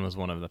 Batman was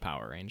one of the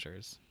Power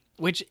Rangers.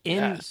 Which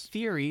in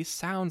theory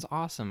sounds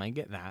awesome. I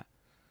get that.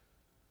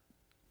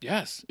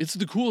 Yes, it's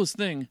the coolest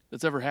thing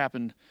that's ever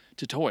happened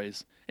to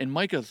toys. And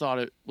Micah thought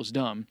it was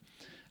dumb.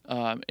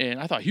 And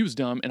I thought he was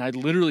dumb, and I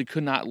literally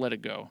could not let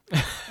it go.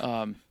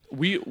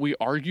 We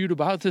argued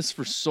about this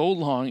for so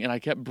long, and I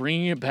kept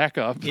bringing it back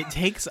up. It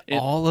takes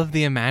all of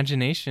the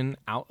imagination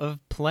out of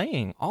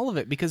playing, all of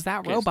it, because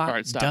that robot all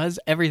right, stop. does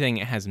everything.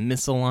 It has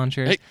missile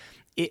launchers. Hey.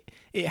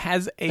 It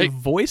has a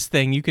voice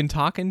thing. You can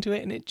talk into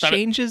it, and it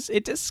changes.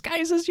 It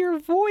disguises your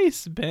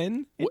voice,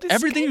 Ben.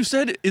 Everything you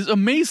said is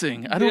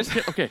amazing. I don't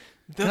care. Okay,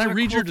 Those can I are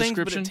read cool your things,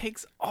 description? But it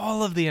takes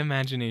all of the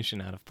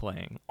imagination out of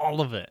playing. All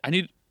of it.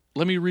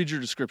 Let me read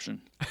your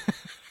description.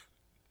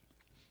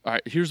 All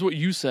right, here's what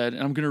you said,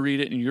 and I'm going to read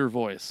it in your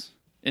voice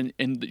and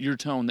your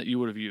tone that you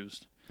would have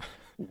used.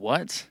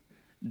 What?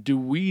 Do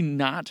we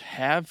not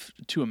have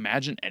to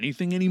imagine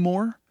anything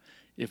anymore?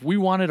 If we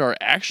wanted our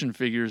action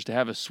figures to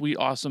have a sweet,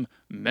 awesome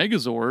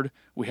Megazord,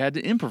 we had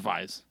to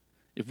improvise.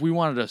 If we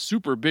wanted a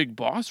super big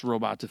boss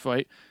robot to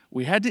fight,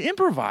 we had to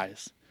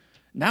improvise.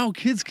 Now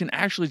kids can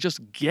actually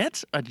just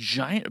get a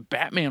giant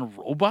Batman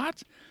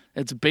robot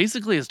that's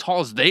basically as tall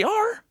as they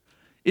are?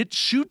 It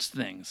shoots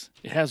things.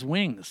 It has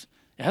wings.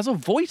 It has a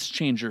voice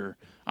changer.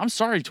 I'm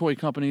sorry, toy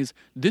companies.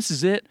 This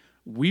is it.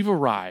 We've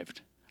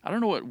arrived. I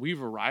don't know what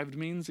we've arrived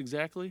means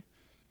exactly.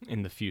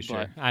 In the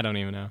future. I don't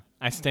even know.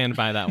 I stand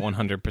by that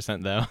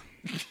 100% though.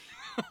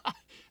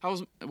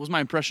 Was my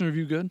impression of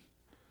you good?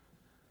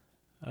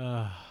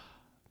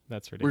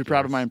 That's ridiculous. Were you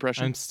proud of my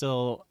impression? I'm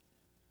still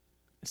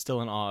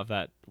in awe of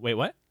that. Wait,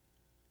 what?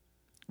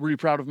 Were you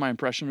proud of my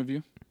impression of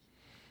you?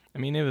 I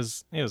mean, it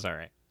was all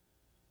right.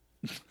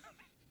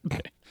 Okay.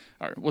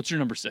 All right. What's your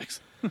number 6?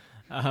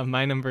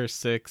 My number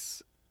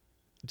 6,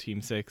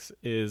 Team 6,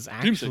 is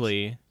Team 6.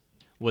 actually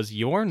was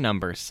your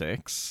number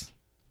 6.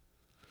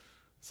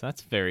 So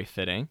that's very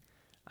fitting.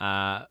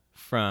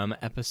 From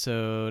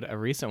a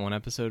recent one,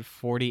 episode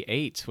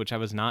 48, which I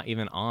was not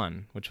even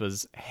on, which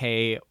was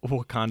 "Hey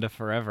Wakanda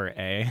Forever,"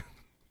 eh?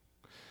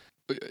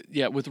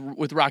 Yeah, with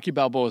Rocky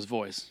Balboa's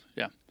voice.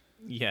 Yeah.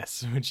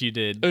 Yes, which you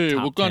did. Hey,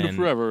 top Wakanda 10,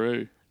 Forever.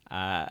 Hey.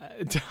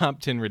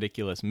 top 10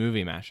 ridiculous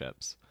movie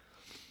mashups.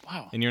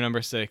 Wow. And you're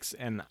number 6,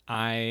 and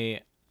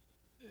I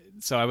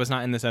was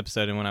not in this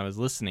episode, and when I was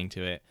listening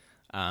to it,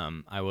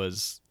 I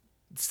was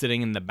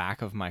sitting in the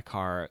back of my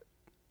car.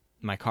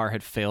 My car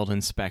had failed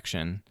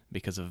inspection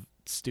because of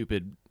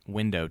stupid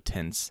window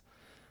tints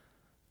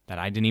that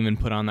I didn't even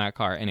put on that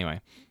car. Anyway,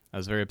 I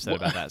was very upset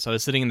about that. So I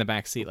was sitting in the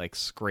back seat, like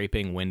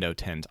scraping window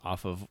tint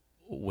off of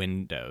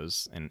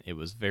windows, and it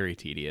was very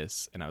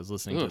tedious. And I was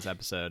listening to this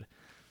episode,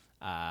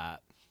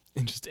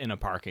 just in a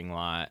parking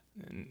lot,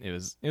 and it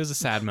was a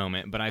sad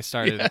moment. But I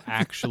started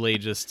actually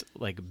just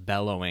like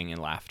bellowing in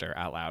laughter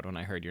out loud when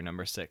I heard your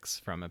number 6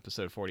 from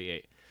episode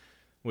 48,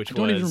 which I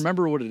don't even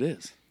remember what it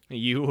is.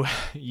 You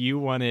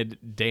wanted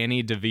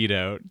Danny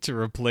DeVito to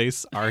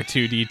replace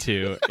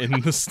R2-D2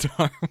 in the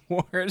Star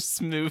Wars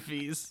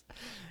movies.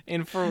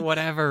 And for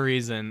whatever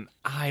reason,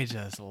 I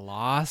just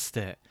lost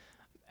it.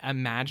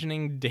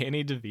 Imagining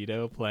Danny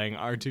DeVito playing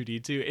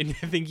R2-D2, and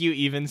I think you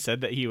even said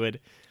that he would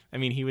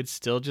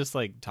still just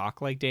like talk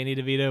like Danny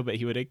DeVito, but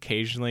he would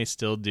occasionally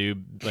still do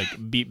like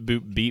beep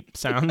boop beep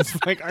sounds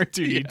like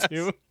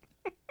R2-D2.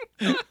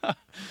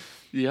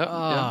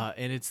 Yeah.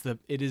 And it's the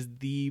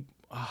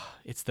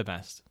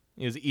best.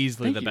 It was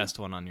easily the best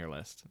one on your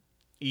list.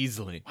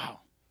 Easily.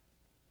 Wow.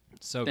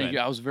 So Thank good. you.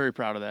 I was very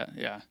proud of that.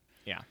 Yeah.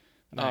 Yeah.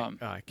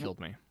 It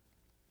killed me.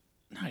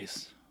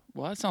 Nice.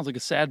 Well, that sounds like a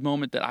sad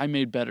moment that I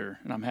made better,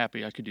 and I'm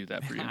happy I could do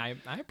that for you. I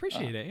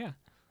appreciate it,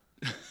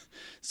 yeah.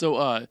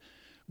 So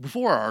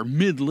before our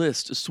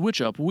mid-list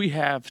switch-up, we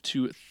have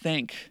to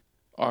thank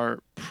our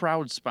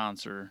proud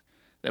sponsor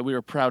that we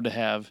are proud to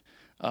have.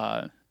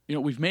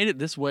 We've made it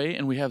this way,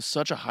 and we have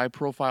such a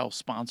high-profile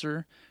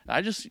sponsor.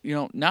 I just,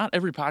 not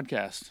every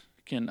podcast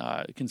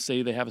can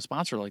say they have a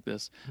sponsor like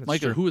this. That's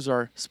Micah, true. who is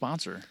our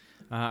sponsor?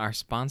 Our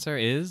sponsor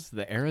is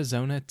the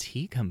Arizona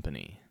Tea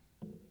Company.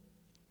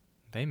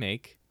 They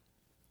make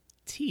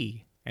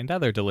tea and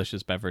other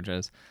delicious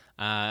beverages.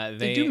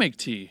 They do make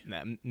tea.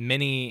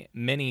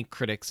 Many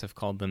critics have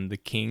called them the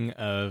king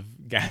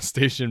of gas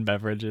station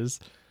beverages.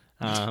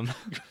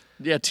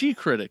 Yeah, tea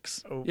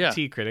critics. Yeah.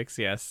 Tea critics,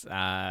 yes.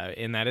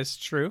 And that is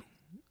true.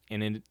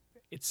 And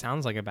it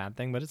sounds like a bad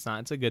thing, but it's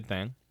not. It's a good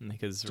thing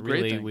because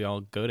really we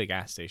all go to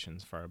gas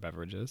stations for our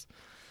beverages.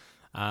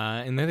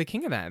 And they're the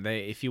king of that.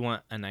 If you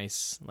want a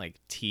nice like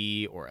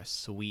tea or a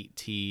sweet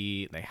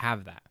tea, they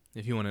have that.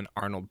 If you want an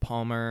Arnold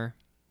Palmer,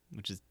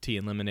 which is tea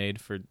and lemonade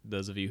for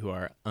those of you who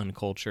are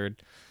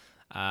uncultured,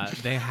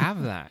 they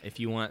have that. If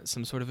you want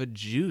some sort of a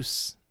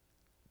juice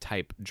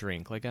type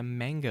drink, like a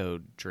mango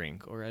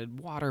drink or a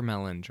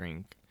watermelon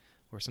drink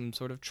or some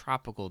sort of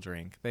tropical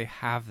drink, they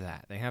have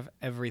that. They have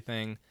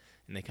everything,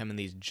 and they come in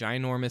these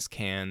ginormous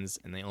cans,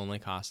 and they only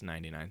cost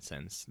 99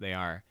 cents. They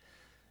are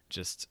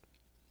just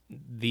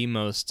the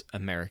most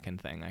American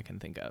thing I can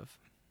think of.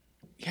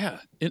 Yeah,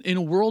 in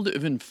a world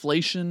of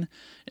inflation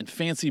and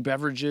fancy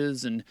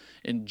beverages and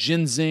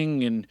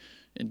ginseng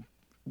and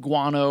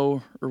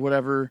guano or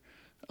whatever,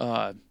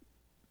 not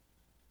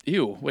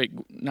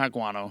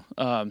guano.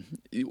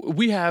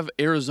 We have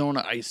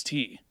Arizona iced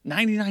tea,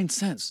 99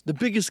 cents, the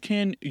biggest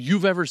can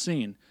you've ever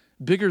seen,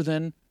 bigger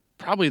than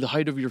probably the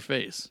height of your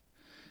face.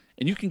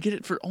 And you can get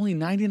it for only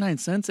 99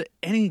 cents at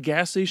any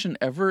gas station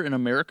ever in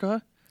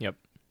America? Yep.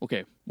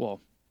 Okay,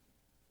 well,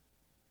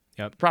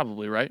 Yep.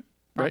 probably, right?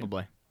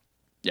 Probably.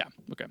 Yeah,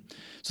 okay.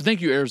 So thank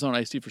you, Arizona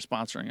Iced Tea, for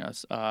sponsoring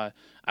us. I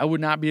would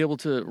not be able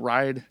to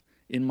ride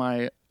in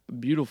my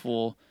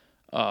beautiful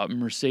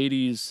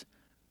Mercedes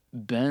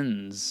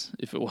Benz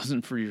if it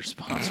wasn't for your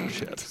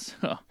sponsorship.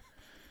 So,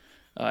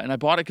 and I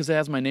bought it because it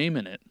has my name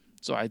in it.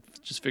 So I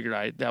just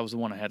figured that was the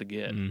one I had to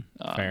get.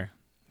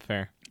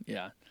 Fair.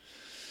 Yeah.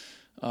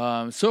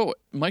 So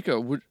Micah,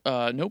 would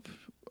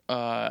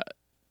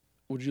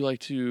you like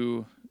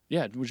to?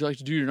 Yeah, would you like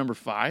to do your number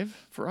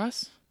 5 for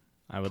us?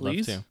 I would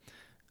Please? love to.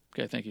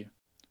 Okay, thank you.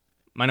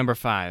 My number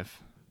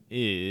 5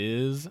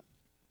 is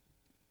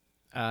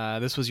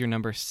this was your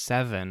number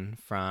 7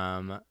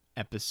 from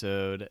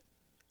episode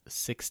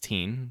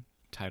 16,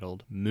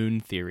 titled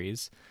Moon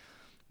Theories.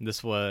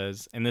 This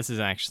is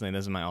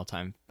my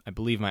all-time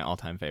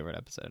favorite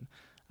episode.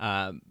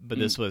 But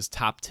this was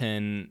top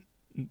 10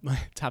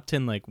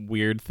 like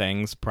weird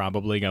things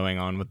probably going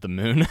on with the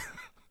moon.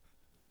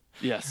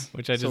 Yes.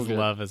 Which I just good.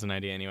 love as an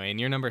idea anyway. And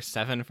your number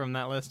 7 from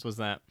that list was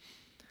that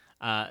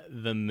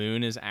the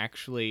moon is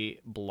actually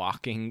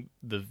blocking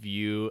the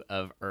view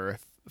of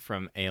Earth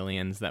from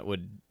aliens that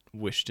would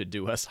wish to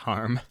do us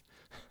harm.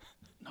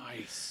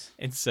 Nice.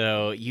 And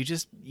so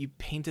you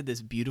painted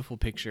this beautiful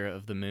picture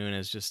of the moon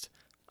as just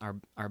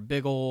our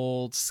big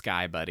old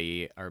sky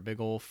buddy, our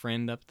big old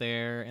friend up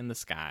there in the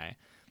sky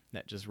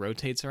that just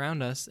rotates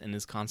around us and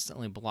is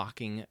constantly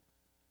blocking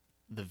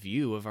the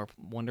view of our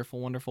wonderful,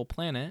 wonderful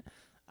planet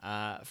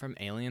from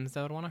aliens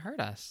that would want to hurt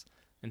us.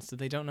 And so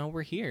they don't know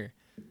we're here.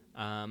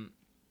 And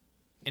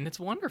it's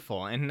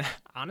wonderful. And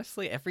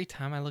honestly, every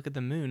time I look at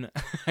the moon,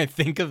 I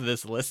think of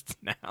this list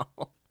now.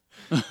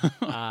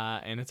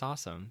 And it's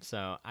awesome.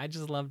 So I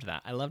just loved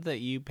that. I loved that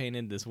you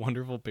painted this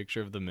wonderful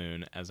picture of the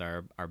moon as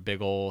our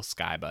big old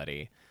sky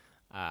buddy.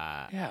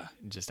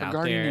 Just our out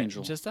guardian there,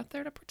 angel. just up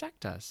there to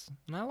protect us.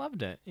 And I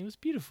loved it. It was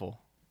beautiful.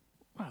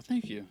 Wow,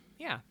 thank you.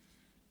 Yeah.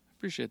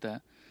 Appreciate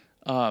that.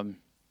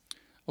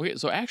 Okay,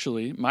 so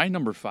actually, my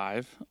number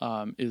 5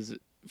 is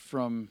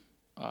from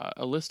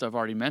a list I've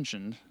already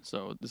mentioned.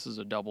 So this is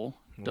a double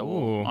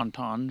Ooh.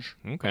 entendre.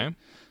 Okay.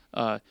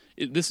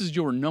 This is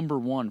your number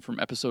 1 from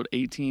episode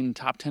 18,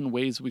 Top 10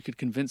 Ways We Could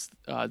Convince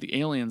the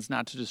Aliens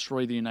Not to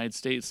Destroy the United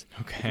States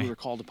if Okay. we were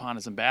called upon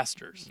as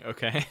ambassadors.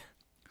 Okay.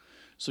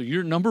 So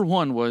your number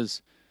 1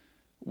 was,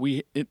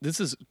 this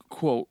is,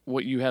 quote,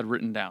 what you had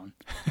written down.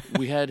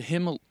 We had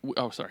him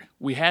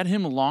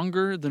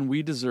longer than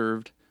we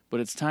deserved, but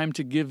it's time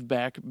to give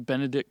back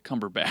Benedict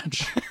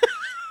Cumberbatch.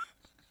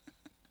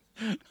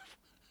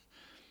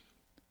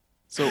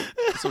 So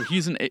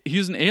he's an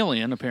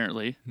alien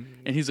apparently,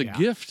 and he's a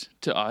gift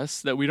to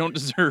us that we don't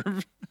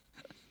deserve.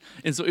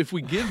 And so if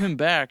we give him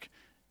back,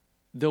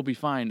 they'll be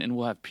fine and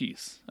we'll have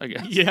peace, I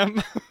guess. Yep.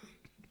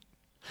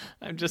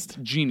 I'm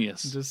just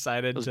Genius.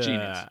 decided That to was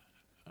genius.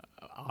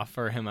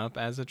 offer him up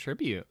as a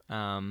tribute.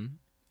 And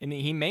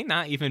he may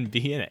not even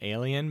be an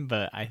alien,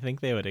 but I think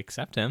they would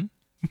accept him.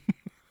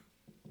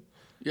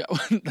 Yeah,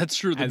 that's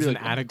true. They'd As be an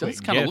like, adequate it does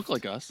kind of look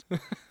gift." like us.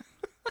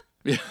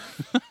 Yeah.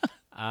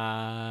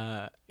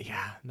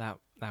 Yeah,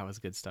 that was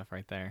good stuff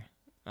right there.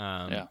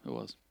 Yeah, it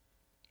was.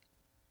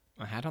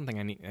 I don't think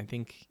I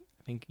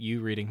think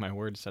you reading my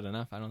words said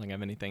enough. I don't think I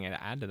have anything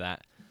to add to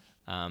that.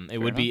 It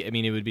would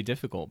be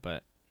difficult,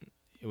 but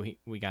we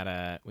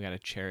gotta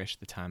cherish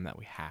the time that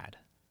we had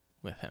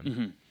with him.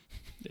 Mm-hmm.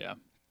 Yeah,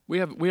 we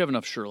have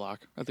enough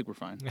Sherlock. I think we're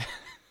fine.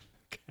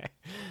 Okay.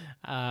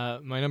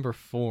 My number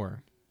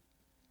 4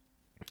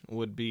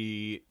 would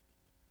be,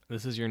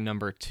 this is your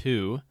number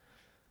 2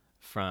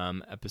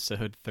 from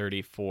episode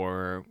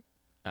 34,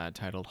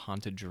 titled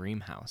Haunted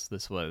Dream House.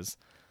 This was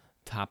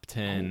top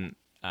 10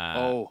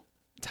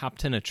 top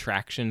 10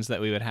 attractions that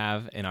we would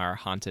have in our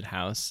haunted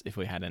house if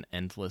we had an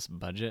endless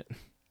budget.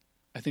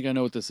 I think I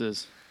know what this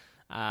is.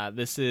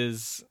 This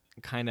is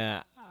kind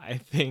of, I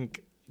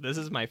think this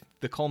is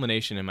the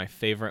culmination and my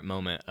favorite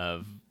moment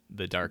of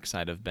the Dark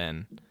Side of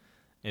Ben.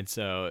 And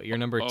so your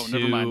number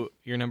never mind.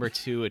 your number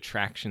 2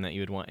 attraction that you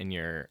would want in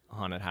your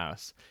haunted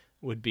house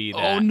would be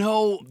that Oh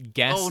no!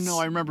 guests, Oh no!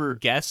 I remember.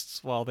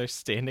 guests, while they're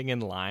standing in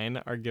line,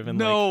 are given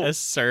No. like a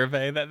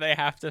survey that they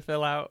have to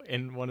fill out,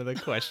 and one of the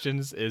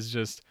questions is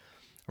just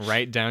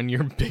write down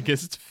your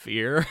biggest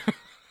fear.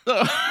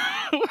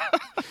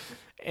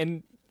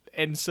 and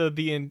so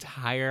the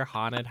entire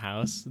haunted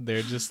house,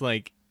 they're just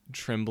like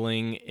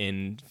trembling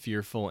in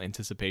fearful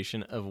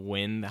anticipation of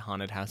when the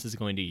haunted house is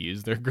going to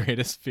use their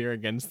greatest fear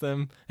against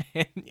them,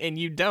 and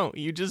you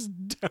just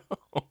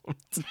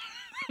don't.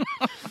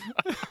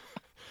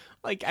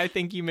 Like, I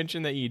think you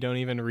mentioned that you don't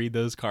even read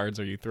those cards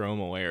or you throw them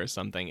away or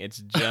something. It's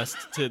just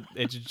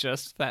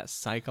that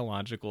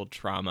psychological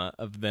trauma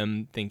of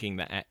them thinking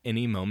that at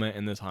any moment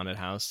in this haunted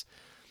house,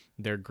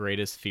 their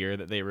greatest fear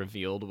that they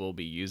revealed will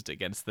be used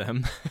against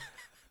them.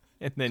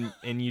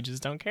 and you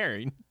just don't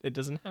care. It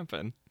doesn't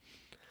happen.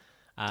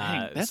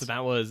 Dang, so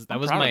that was I'm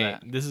proud of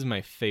that. this is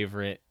my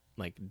favorite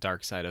like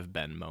Dark Side of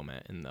Ben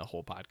moment in the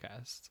whole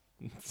podcast.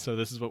 So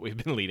this is what we've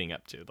been leading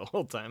up to the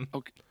whole time.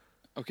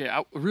 Okay,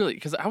 really,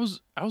 because I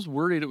was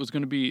worried it was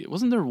going to be.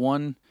 Wasn't there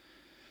one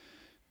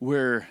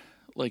where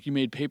like you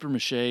made paper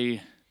mache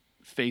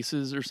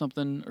faces or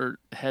something, or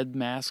head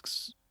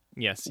masks?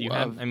 Yes, you of-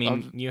 have. I mean,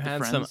 of you the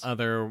had some friends?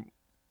 other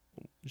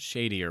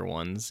shadier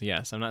ones.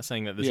 Yes, I'm not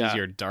saying that this Yeah. is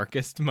your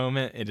darkest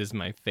moment. It is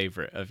my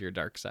favorite of your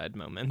dark side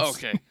moments.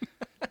 Okay.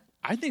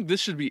 I think this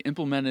should be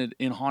implemented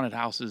in haunted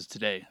houses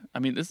today. I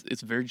mean,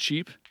 it's very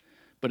cheap,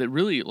 but it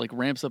really like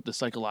ramps up the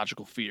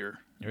psychological fear,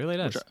 It really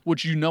does.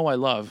 which you know I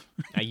love.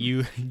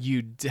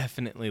 You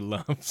definitely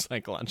love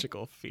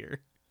psychological fear.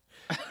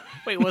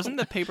 Wait, wasn't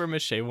the paper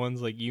mache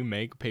ones like you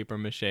make paper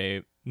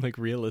mache, like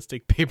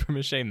realistic paper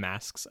mache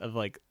masks of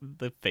like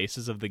the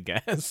faces of the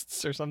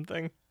guests or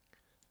something?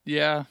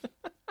 Yeah,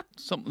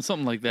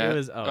 something like that.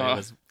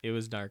 It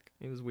was dark.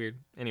 It was weird.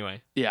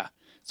 Anyway, Yeah.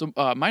 So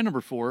my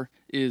number 4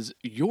 is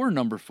your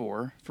number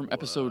 4 from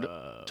episode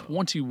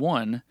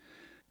 21,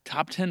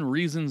 Top 10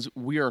 Reasons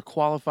We Are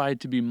Qualified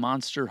to Be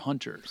Monster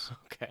Hunters.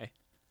 okay.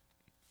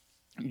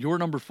 Your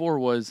number 4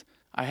 was,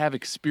 I have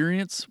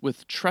experience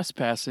with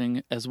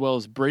trespassing as well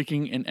as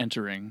breaking and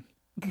entering.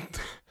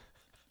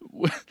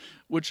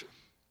 Which...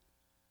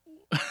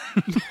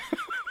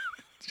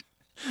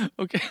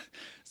 Okay.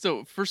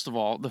 So, first of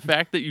all, the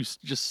fact that you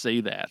just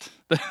say that...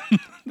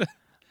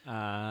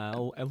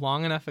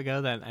 long enough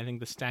ago that I think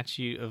the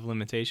statute of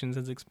limitations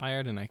has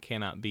expired, and I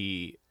cannot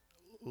be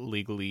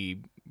legally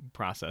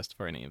processed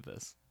for any of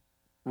this.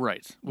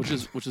 Right, which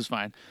is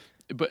fine.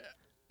 But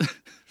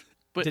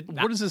Did what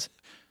not- does this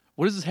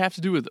have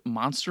to do with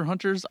Monster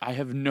Hunters? I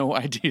have no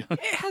idea.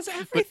 It has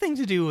everything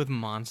to do with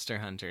Monster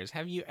Hunters.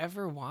 Have you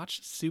ever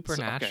watched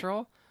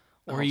Supernatural?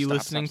 Or Oh, are you stop,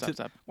 listening stop, to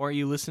stop. or are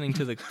you listening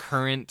to the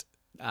current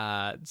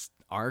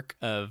arc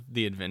of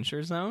The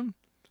Adventure Zone?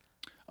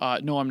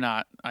 No, I'm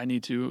not. I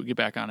need to get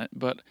back on it.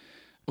 But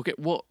okay,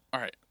 well, all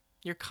right.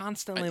 You're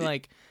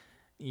constantly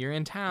you're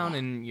in town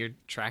and you're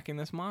tracking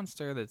this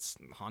monster that's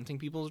haunting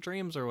people's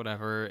dreams or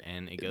whatever,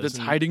 and it goes That's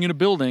and- hiding in a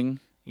building.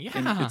 Yeah,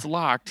 And it's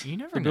locked. You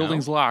never the know.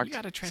 building's locked. You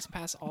got to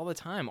trespass all the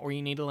time, or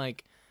you need to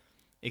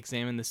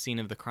examine the scene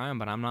of the crime.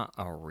 But I'm not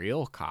a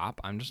real cop.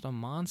 I'm just a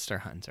monster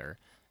hunter,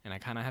 and I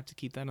kind of have to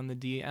keep that on the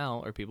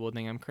DL, or people would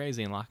think I'm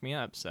crazy and lock me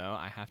up. So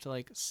I have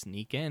to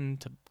sneak in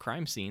to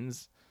crime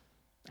scenes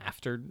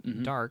after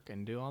dark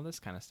and do all this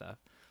kind of stuff.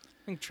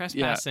 I think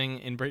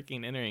trespassing and breaking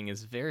and entering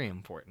is very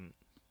important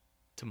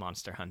to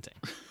monster hunting.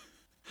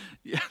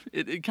 Yeah,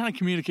 it kind of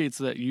communicates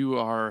that you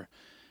are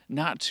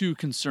not too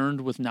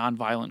concerned with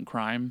nonviolent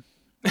crime.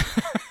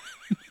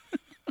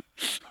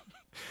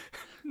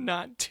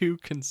 Not too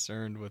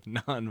concerned with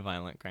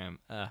nonviolent crime.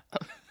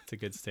 It's a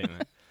good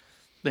statement.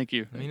 Thank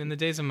you. I mean, in the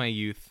days of my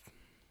youth,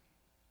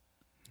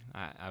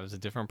 I was a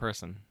different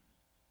person.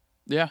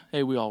 Yeah.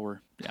 Hey, we all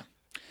were. Yeah.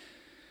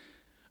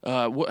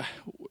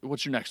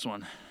 What's your next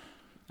one?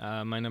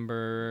 My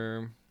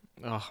number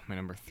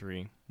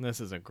 3. This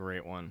is a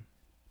great one.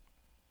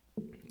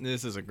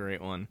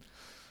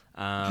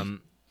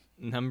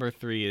 Number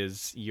 3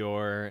 is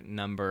your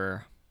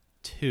number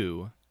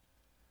 2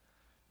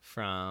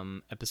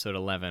 from episode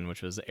 11,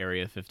 which was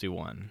Area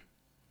 51.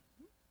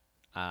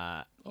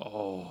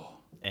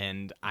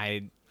 And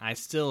I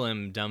still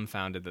am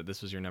dumbfounded that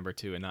this was your number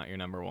 2 and not your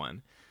number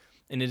 1.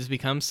 And it has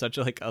become such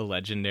a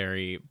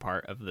legendary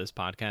part of this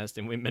podcast,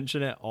 and we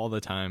mention it all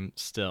the time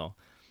still.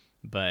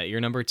 But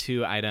your number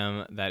 2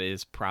 item that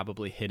is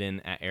probably hidden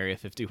at Area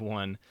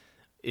 51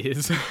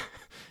 is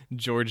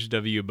George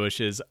W.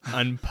 Bush's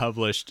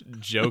unpublished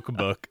joke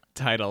book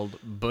titled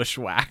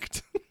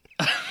Bushwhacked.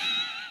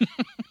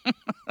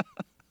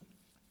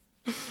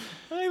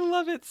 I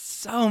love it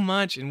so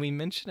much, and we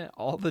mention it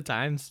all the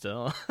time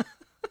still.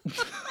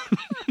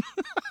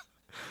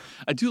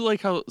 I do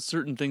like how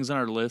certain things on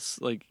our lists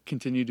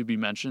continue to be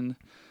mentioned.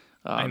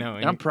 I know,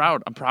 and I'm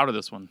proud. I'm proud of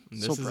this one.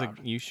 This so is proud.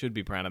 you should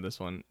be proud of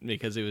this one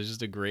because it was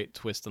just a great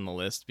twist on the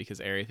list.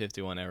 Because Area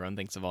 51, everyone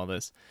thinks of all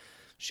this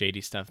shady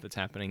stuff that's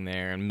happening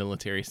there and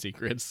military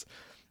secrets,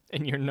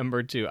 and your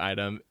number 2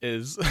 item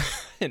is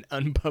an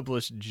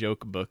unpublished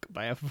joke book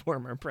by a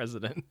former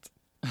president.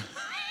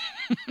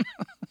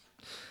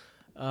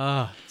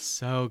 Oh,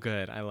 so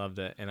good! I loved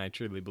it, and I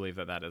truly believe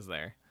that is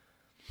there.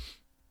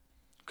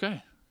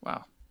 Okay.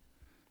 Wow.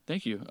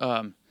 Thank you.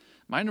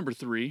 My number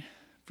 3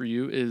 for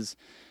you is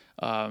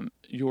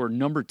your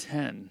number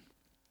 10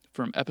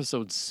 from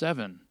episode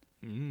 7,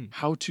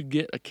 How to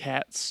Get a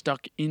Cat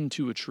Stuck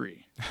into a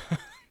Tree.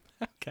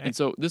 Okay. And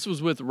so this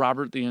was with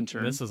Robert the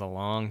intern. This is a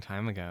long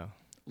time ago.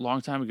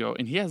 Long time ago.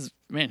 And he has,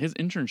 his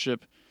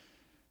internship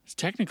is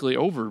technically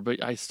over,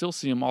 but I still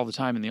see him all the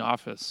time in the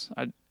office.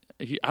 I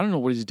don't know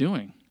what he's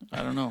doing.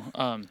 I don't know.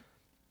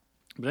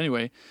 But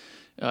anyway,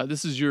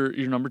 this is your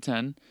number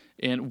 10.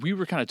 And we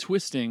were kind of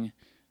twisting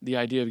the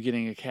idea of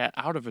getting a cat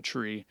out of a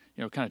tree,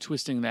 kind of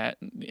twisting that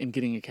and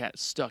getting a cat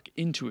stuck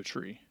into a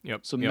tree.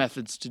 Yep. So yep.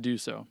 methods to do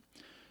so.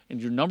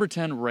 And your number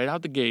 10 right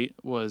out the gate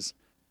was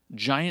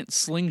giant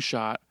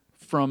slingshot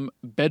from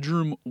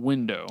bedroom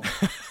window.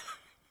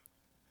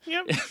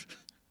 Yep.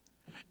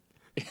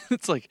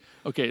 It's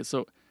okay,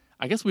 so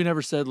I guess we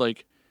never said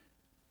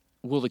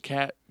will the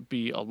cat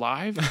be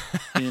alive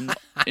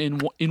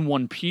in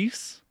one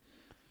piece?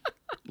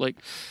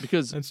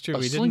 Because That's true. a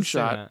We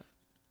slingshot,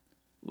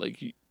 didn't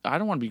say that. I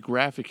don't want to be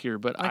graphic here,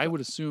 but I would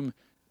assume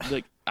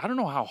I don't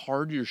know how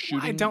hard you're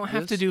shooting. I don't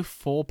have to this. do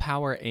full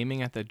power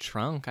aiming at the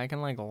trunk. I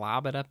can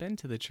lob it up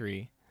into the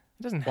tree.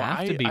 It doesn't Well,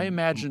 have to be I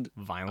imagined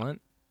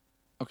violent.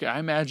 Okay, I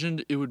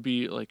imagined it would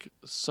be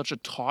such a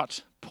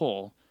taut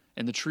pull,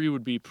 and the tree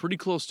would be pretty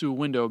close to a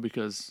window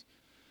because,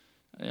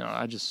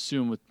 I just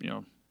assume with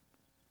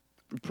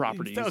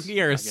properties.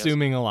 You're I guess.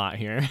 assuming a lot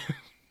here.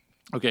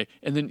 Okay,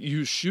 and then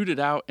you shoot it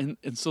out, and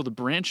so the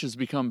branches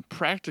become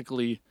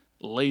practically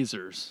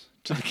lasers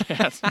to the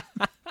cat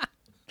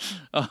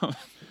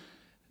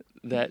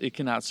that it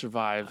cannot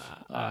survive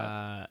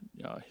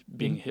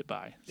being hit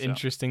by. So.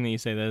 Interesting that you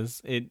say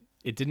this.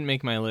 It didn't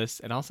make my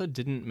list. It also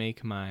didn't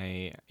make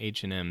my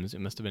H&Ms.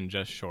 It must have been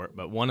just short.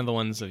 But one of the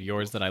ones of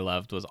yours that I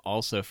loved was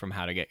also from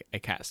How to Get a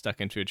Cat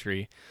Stuck into a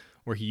Tree,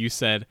 where you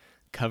said,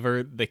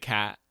 cover the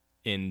cat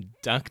in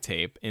duct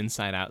tape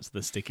inside out so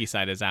the sticky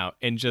side is out,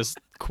 and just,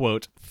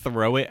 quote,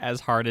 throw it as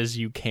hard as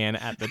you can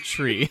at the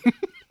tree.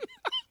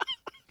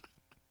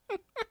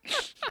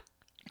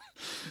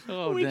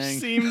 Oh, Which dang.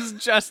 seems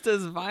just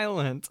as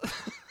violent.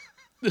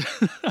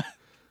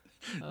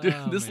 Dude,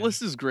 Oh, this man.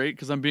 list is great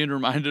because I'm being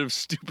reminded of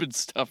stupid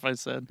stuff I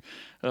said.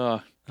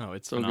 Oh,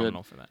 it's so good.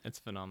 phenomenal for that. It's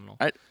phenomenal.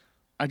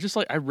 I just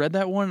I read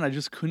that one and I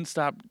just couldn't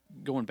stop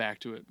going back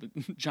to it.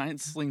 The giant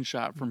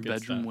slingshot from Good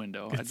bedroom stuff.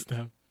 window. Good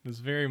stuff. It was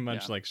very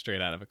much Yeah. like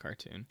straight out of a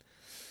cartoon.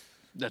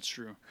 That's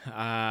true. All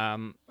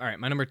right,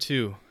 my number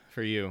 2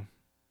 for you.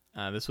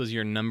 This was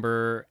your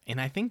number, and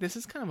I think this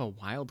is kind of a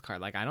wild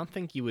card. Like, I don't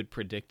think you would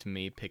predict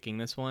me picking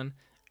this one.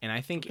 And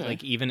I think, Okay.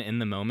 like, even in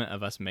the moment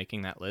of us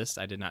making that list,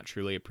 I did not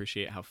truly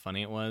appreciate how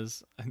funny it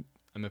was.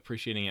 I'm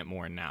appreciating it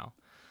more now.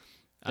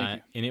 Thank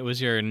you. And it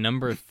was your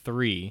number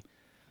 3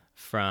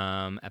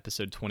 from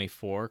episode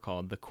 24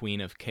 called The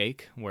Queen of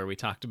Cake, where we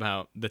talked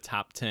about the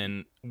top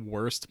 10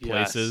 worst Yes.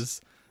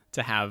 places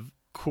to have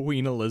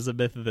Queen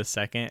Elizabeth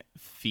II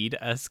feed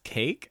us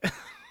cake.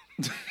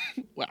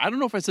 Well, I don't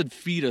know if I said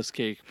feed us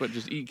cake, but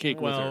just eat cake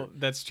with her. Well,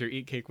 that's true.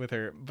 Eat cake with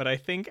her. But I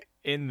think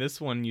in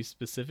this one, you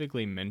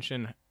specifically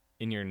mention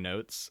in your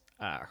notes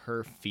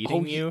her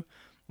feeding you,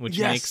 which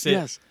yes, makes it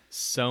yes.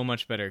 so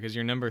much better. Because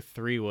your number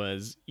 3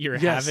 was you're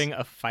Yes. having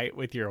a fight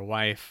with your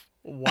wife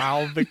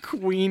while the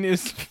queen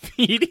is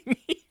feeding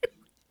you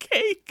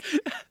cake.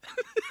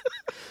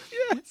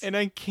 Yes. And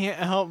I can't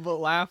help but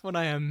laugh when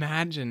I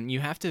imagine, you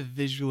have to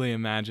visually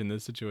imagine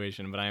this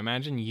situation, but I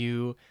imagine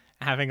you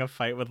having a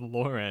fight with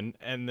Lauren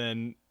and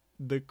then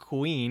the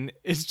queen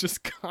is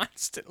just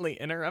constantly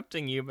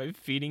interrupting you by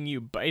feeding you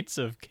bites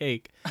of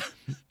cake,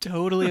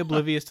 totally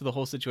oblivious to the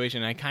whole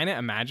situation. And I kind of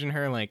imagine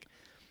her like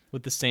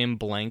with the same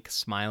blank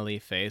smiley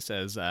face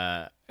as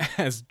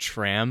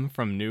Tram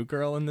from New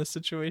Girl in this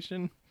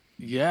situation.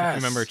 Yes.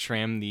 Remember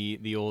Tram,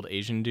 the old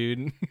Asian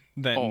dude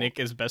that Oh. Nick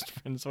is best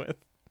friends with?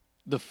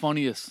 The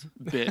funniest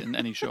bit in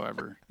any show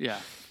ever. Yeah.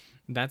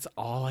 That's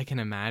all I can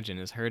imagine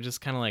is her just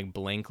kind of like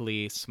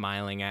blankly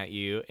smiling at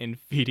you and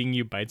feeding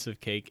you bites of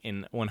cake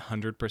and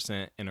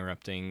 100%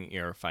 interrupting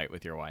your fight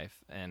with your wife.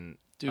 And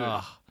Dude,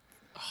 ugh,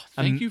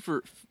 Thank you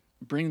for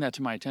bringing that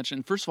to my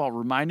attention. First of all,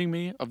 reminding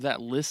me of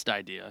that list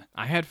idea.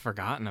 I had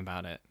forgotten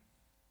about it.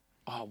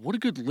 Oh, what a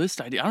good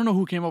list idea. I don't know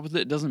who came up with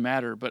it. It doesn't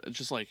matter, but it's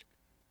just like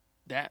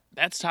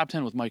that's top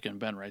 10 with Micah and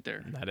Ben right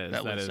there. That is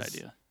that that list is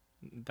idea.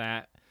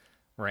 that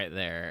right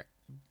there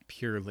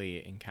purely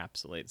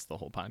encapsulates the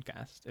whole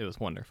podcast. It was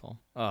wonderful.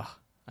 Ugh,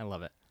 I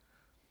love it.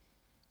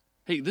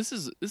 Hey, this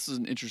is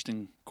an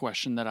interesting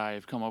question that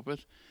I've come up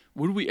with.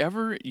 Would we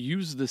ever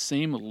use the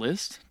same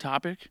list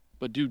topic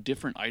but do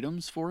different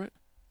items for it?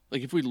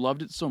 Like if we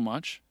loved it so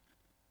much,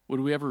 would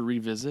we ever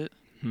revisit?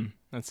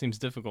 That seems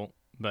difficult,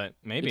 but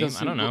maybe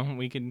does I don't seem- know.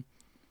 We could,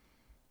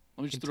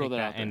 Let me just could throw take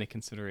that out there. into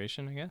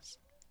consideration, I guess.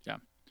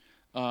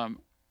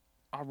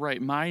 All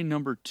right, my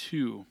number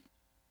 2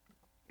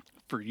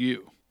 for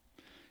you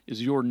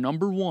is your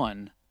number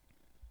 1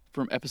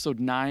 from episode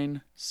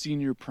 9,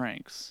 Senior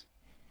Pranks.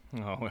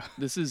 Oh,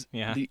 This is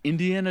Yeah. the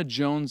Indiana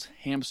Jones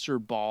hamster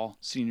ball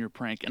senior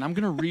prank, and I'm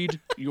going to read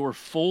your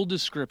full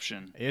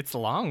description. it's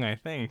long, I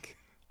think.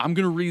 I'm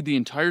going to read the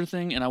entire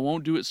thing, and I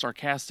won't do it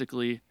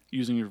sarcastically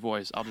using your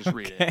voice. I'll just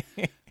read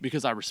it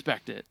because I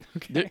respect it.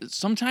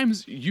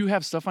 Sometimes you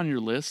have stuff on your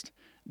list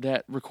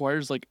that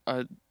requires like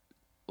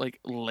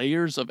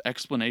layers of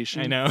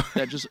explanation. I know.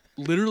 That just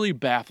literally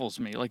baffles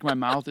me. Like my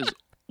mouth is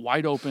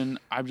wide open.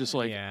 I'm just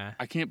like, Yeah.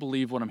 I can't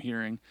believe what I'm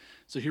hearing.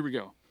 So here we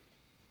go.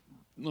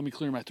 Let me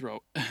clear my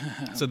throat.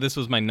 So this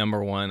was my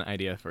number 1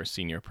 idea for a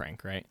senior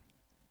prank, right?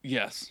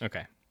 Yes.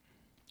 Okay.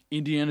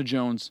 Indiana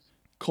Jones, :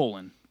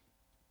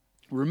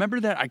 Remember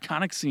that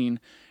iconic scene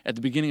at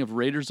the beginning of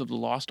Raiders of the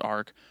Lost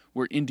Ark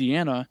where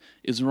Indiana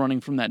is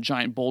running from that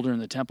giant boulder in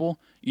the temple?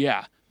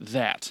 Yeah,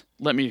 that.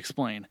 Let me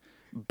explain.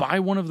 Buy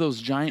one of those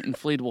giant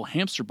inflatable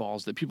hamster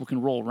balls that people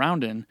can roll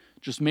around in.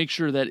 Just make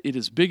sure that it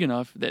is big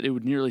enough that it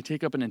would nearly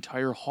take up an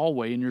entire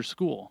hallway in your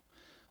school.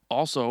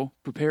 Also,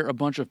 prepare a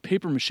bunch of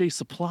papier-mâché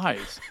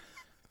supplies.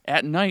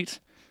 At night,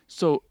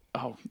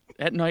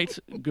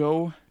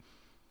 go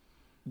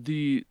in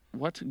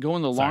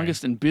the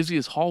longest and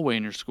busiest hallway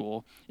in your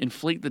school,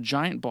 inflate the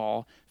giant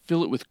ball,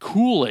 fill it with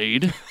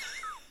Kool-Aid,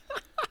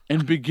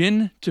 and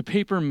begin to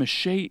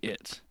papier-mâché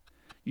it.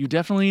 You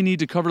definitely need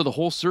to cover the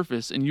whole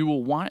surface, and you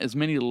will want as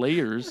many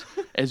layers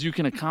as you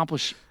can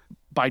accomplish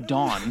by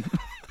dawn.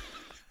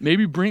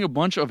 Maybe bring a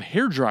bunch of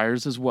hair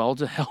dryers as well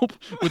to help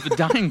with the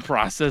dyeing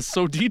process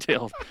so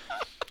detailed.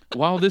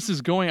 While this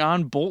is going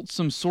on, bolt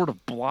some sort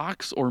of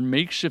blocks or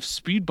makeshift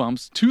speed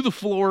bumps to the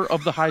floor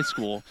of the high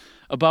school,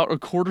 about a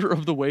quarter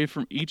of the way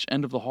from each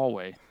end of the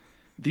hallway.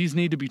 These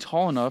need to be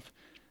tall enough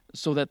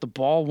so that the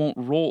ball won't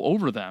roll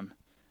over them.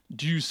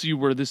 Do you see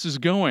where this is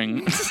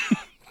going?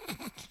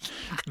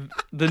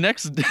 The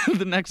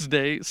next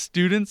day,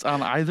 students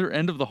on either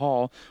end of the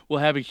hall will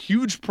have a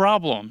huge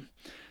problem.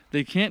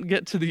 They can't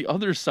get to the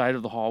other side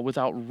of the hall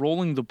without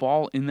rolling the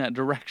ball in that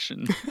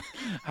direction.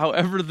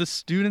 However, the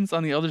students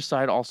on the other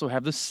side also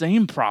have the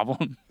same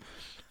problem.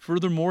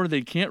 Furthermore,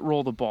 they can't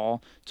roll the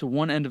ball to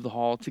one end of the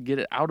hall to get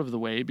it out of the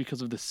way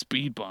because of the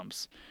speed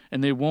bumps.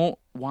 And they won't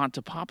want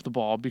to pop the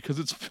ball because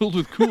it's filled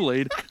with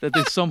Kool-Aid that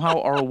they somehow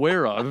are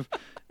aware of.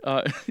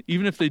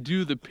 Even if they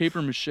do, the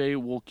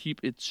papier-mâché will keep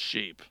its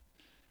shape.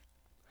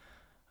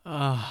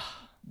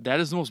 That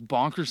is the most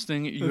bonkers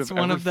thing you It's have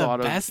one ever of the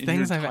thought best of in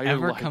things your I've entire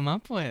ever life. come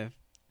up with.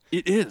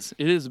 It is,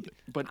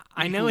 but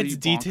I know equally it's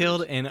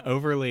detailed bonkers. and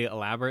overly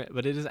elaborate,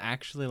 but it is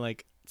actually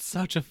like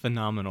such a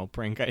phenomenal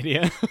prank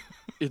idea.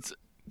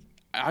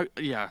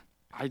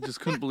 I just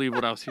couldn't believe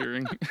what I was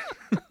hearing.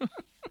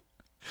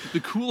 The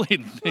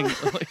Kool-Aid thing,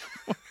 like,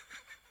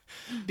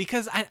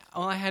 Because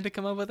I had to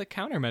come up with a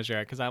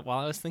countermeasure because while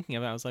I was thinking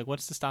of it, I was like,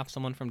 what's to stop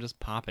someone from just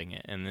popping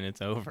it and then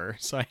it's over?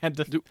 So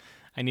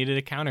I needed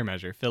a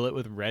countermeasure. Fill it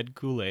with red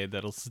Kool-Aid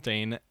that'll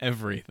stain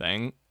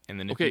everything, and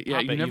then if you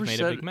pop it, you've made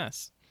a big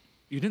mess.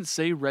 you didn't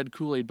say red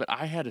Kool-Aid, but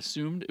I had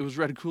assumed it was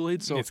red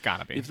Kool-Aid. So It's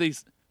gotta be.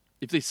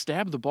 If they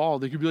stab the ball,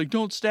 they could be like,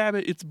 "Don't stab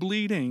it, it's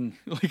bleeding."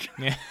 Like,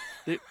 Yeah.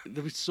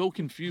 they'll be so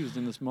confused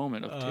in this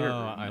moment of terror.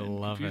 I and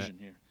love it. confusion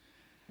here.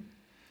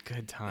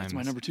 Good times. That's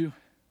my number 2.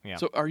 Yeah.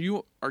 So are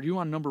you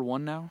on number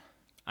 1 now?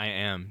 I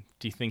am.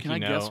 Do you think Can I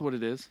guess what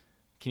it is?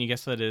 Can you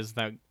guess what it is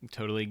without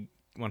totally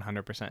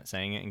 100%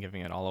 saying it and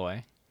giving it all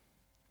away?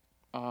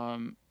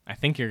 I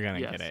think you're gonna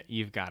Yes. get it.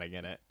 You've got to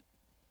get it.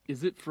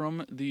 Is it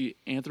from the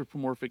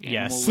anthropomorphic animal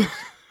Yes. list?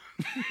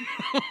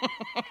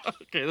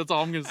 Okay, that's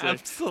all I'm gonna say.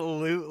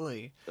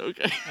 Absolutely.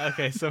 Okay.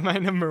 Okay, so my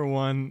number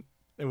 1,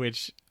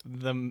 which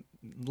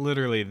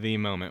literally the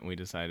moment we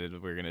decided we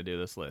were gonna do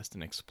this list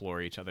and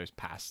explore each other's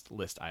past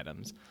list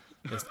items,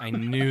 I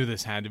knew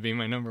this had to be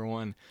my number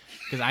 1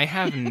 because I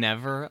have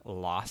never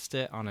lost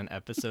it on an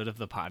episode of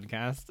the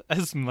podcast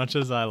as much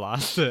as I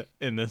lost it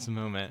in this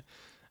moment.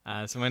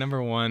 So my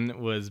number 1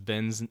 was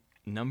Ben's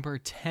number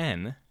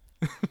 10.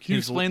 Can you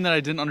explain that I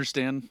didn't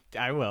understand?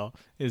 I will.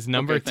 Is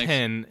number Okay, thanks.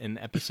 10 in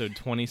episode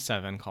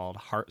 27 called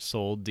Heart,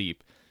 Soul,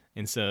 Deep.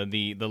 And so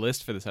the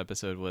list for this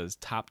episode was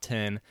top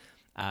 10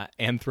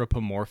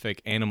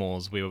 anthropomorphic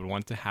animals we would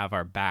want to have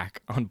our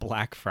back on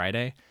Black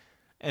Friday.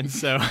 And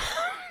so,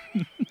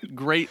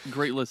 Great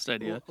list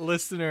idea.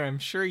 listener, I'm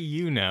sure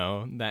you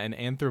know that an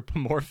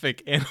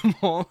anthropomorphic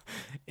animal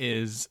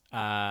is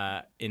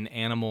an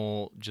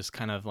animal just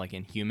kind of like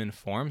in human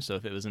form. So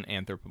if it was an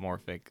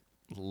anthropomorphic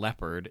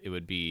leopard, it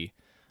would be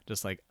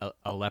just like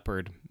a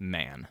leopard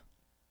man.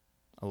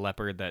 A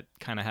leopard that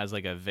kind of has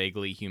like a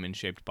vaguely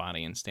human-shaped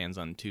body and stands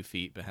on 2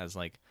 feet, but has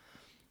like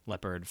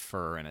leopard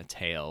fur and a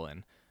tail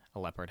and a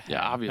leopard head.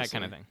 Yeah, That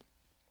kind of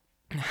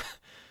obviously. thing.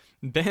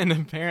 Ben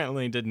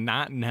apparently did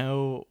not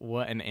know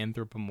what an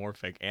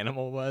anthropomorphic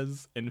animal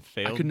was and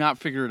I could not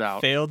figure it out.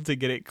 failed to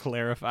get it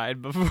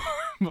clarified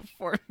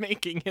before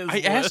making his I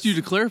asked you to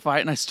list. clarify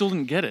it, and I still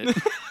didn't get it.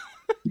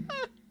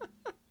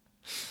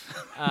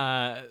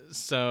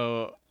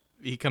 So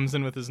he comes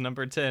in with his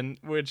number 10,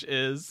 which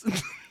is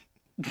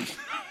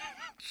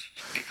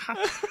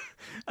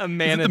a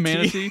manatee. The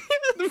manatee.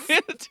 The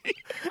manatee.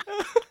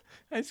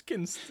 I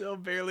can still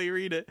barely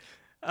read it.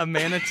 A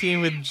manatee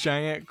with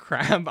giant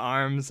crab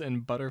arms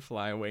and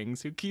butterfly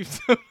wings who keeps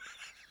him.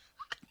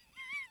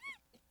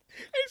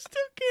 I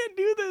still can't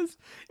do this.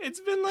 It's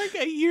been like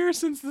a year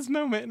since this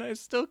moment, and I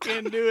still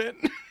can't do it.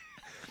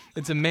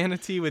 It's a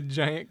manatee with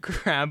giant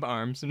crab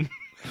arms and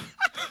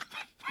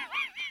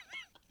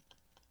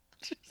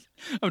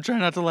I'm trying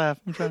not to laugh.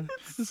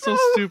 It's so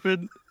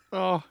stupid.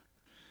 Oh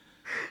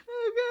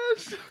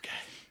gosh. Okay.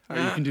 All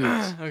right, you can do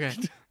this. Okay.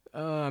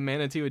 A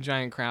manatee with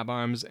giant crab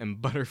arms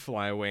and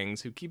butterfly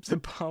wings who keeps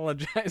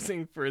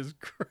apologizing for his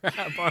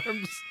crab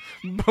arms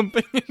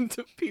bumping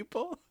into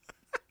people.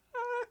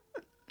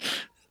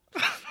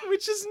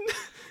 Which is,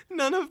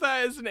 none of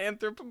that is an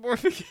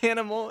anthropomorphic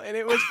animal, and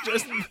it was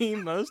just the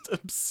most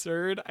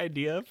absurd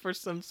idea for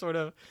some sort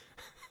of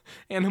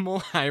animal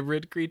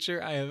hybrid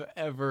creature I have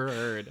ever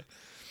heard.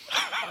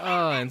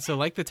 And so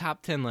like the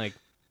top 10, like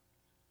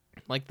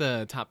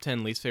the top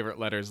 10 least favorite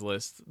letters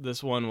list,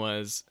 this one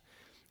was,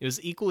 it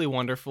was equally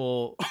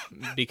wonderful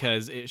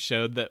because it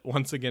showed that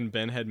once again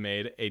Ben had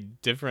made a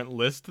different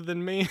list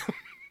than me.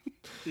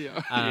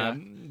 Yeah.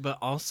 But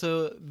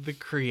also the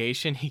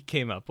creation he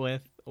came up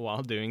with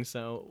while doing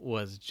so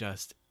was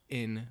just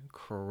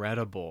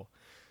incredible.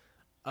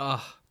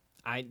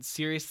 I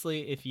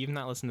seriously, if you've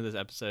not listened to this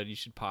episode, you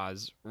should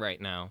pause right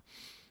now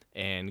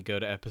and go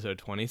to episode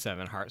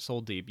 27, Heart,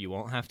 Soul, Deep. You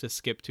won't have to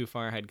skip too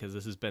far ahead because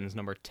this is Ben's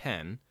number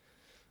 10.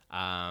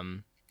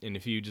 And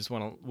if you just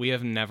want to, we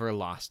have never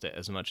lost it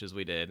as much as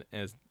we did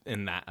as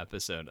in that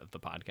episode of the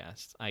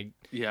podcast.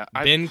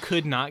 Ben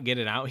could not get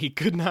it out. He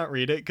could not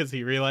read it because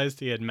he realized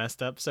he had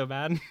messed up so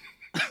bad.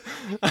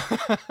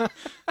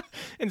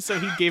 And so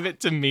he gave it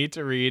to me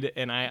to read.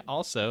 And I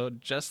also,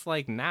 just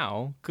like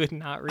now, could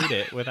not read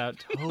it without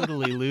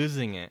totally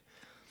losing it.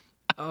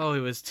 Oh, it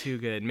was too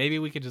good. Maybe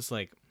we could just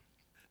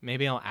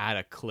maybe I'll add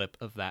a clip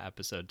of that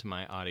episode to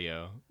my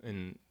audio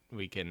and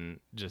we can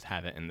just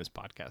have it in this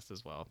podcast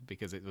as well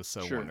because it was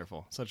so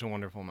wonderful. Such a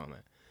wonderful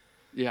moment.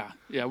 Yeah,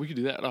 we could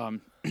do that.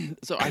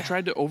 So I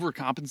tried to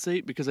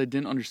overcompensate because I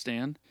didn't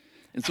understand.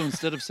 And so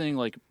instead of saying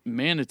like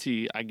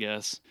manatee, I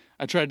guess,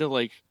 I tried to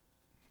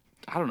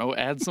I don't know,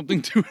 add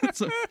something to it.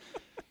 So,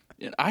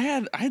 and I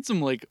had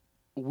some like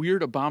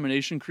weird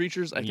abomination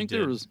creatures. I think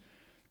there was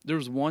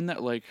one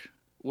that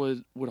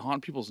would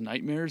haunt people's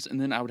nightmares, and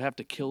then I would have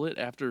to kill it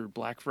after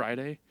Black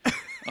Friday.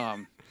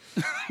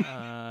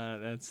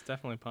 That's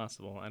definitely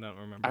possible. I don't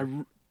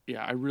remember.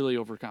 I really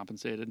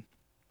overcompensated.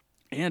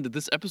 And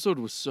this episode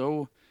was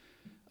so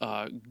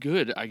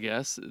good, I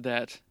guess,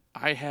 that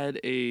I had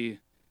a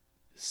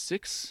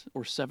 6th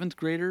or 7th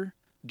grader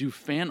do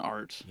fan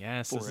art.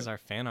 Yes, this is our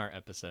fan art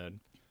episode.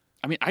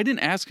 I mean, I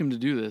didn't ask him to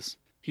do this.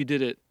 He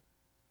did it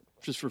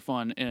just for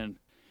fun, and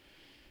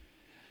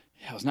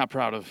I was not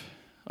proud of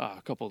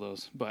a couple of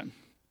those, but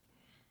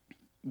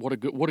what a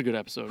good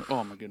episode.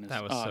 Oh my goodness.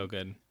 That was so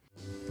good.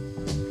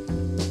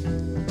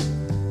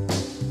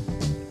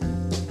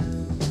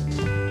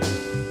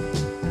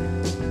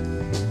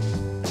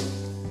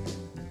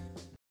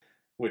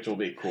 Which will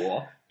be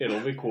cool. It'll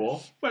be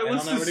cool. My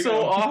list is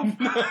so off.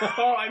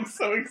 Oh, I'm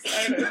so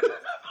excited.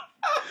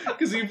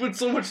 Because you put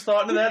so much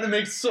thought into that, it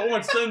makes so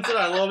much sense, and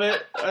I love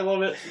it.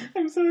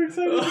 I'm so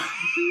excited. Oh,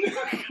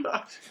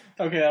 gosh.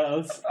 Okay,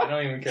 I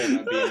don't even care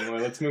about B anymore.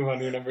 Let's move on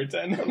to number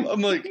 10.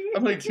 I'm like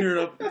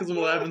tearing up because I'm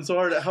laughing so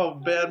hard at how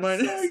bad mine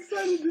I'm so is.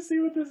 excited to see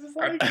what this is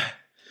like.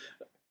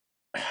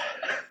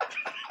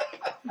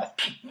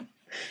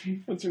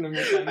 What's your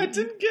number 10? I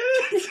didn't get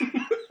it.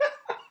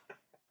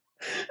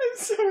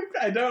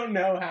 I don't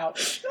know how.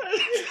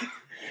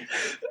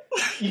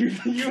 You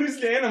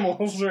used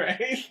animals,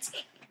 right?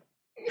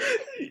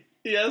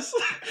 Yes.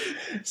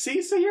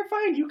 See, so you're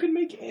fine. You can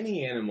make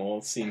any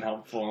animal seem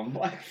helpful on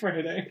Black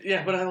Friday.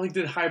 Yeah, but I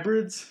did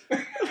hybrids.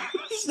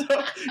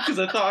 Because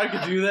I thought I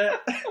could do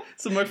that.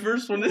 So my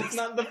first one is It's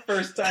not the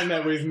first time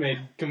that we've made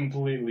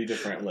completely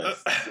different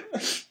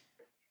lists.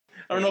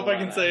 I don't know if I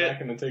can say I'm it. not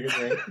going to take a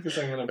drink because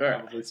I'm going to All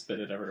right. probably spit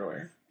it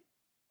everywhere.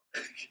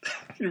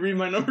 Can you read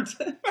my number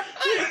 10?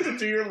 You have to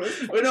do your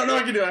list. Wait, no,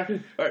 I can do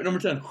it. All right, number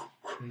 10.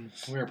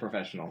 We're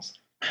professionals.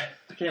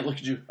 I can't look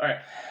at you. All right.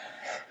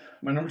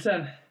 My number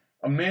 10.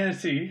 A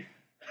manatee.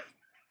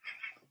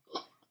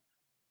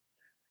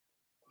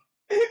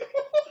 Keep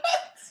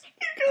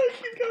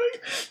going.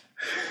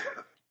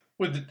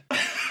 With the...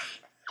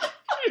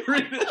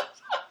 read it.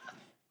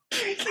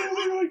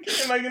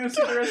 Am I going to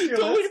see the rest of your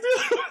Don't look list? at the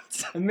other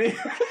ones. And then...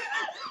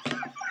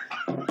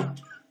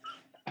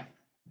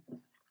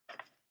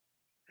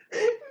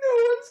 No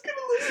one's going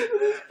to listen to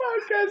this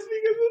podcast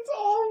because it's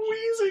all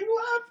wheezing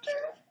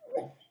laughter.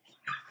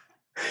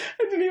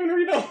 I didn't even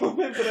read all of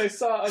it, but I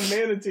saw a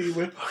manatee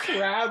with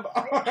crab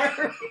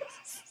arms.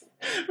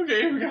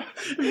 Okay, here we go.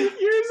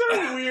 Yours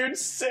are weird,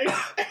 sick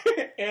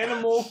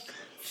animal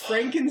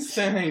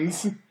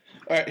Frankensteins.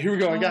 All right, here we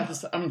go. I got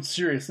this. I'm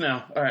serious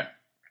now. All right.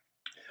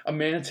 A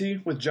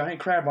manatee with giant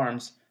crab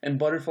arms and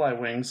butterfly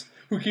wings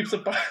who keeps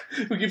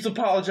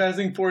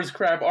apologizing for his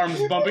crab arms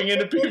bumping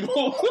into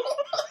people.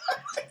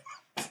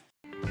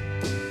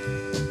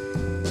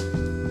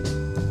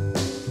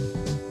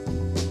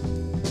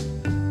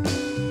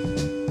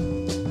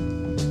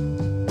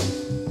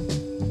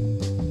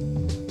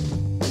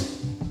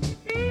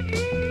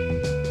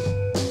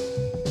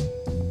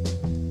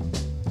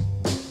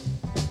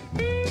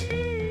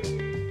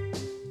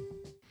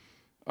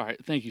 All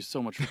right, thank you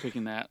so much for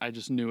picking that. I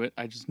just knew it.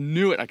 I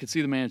could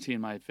see the manatee in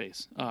my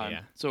face.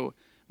 Yeah. So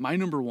my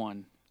number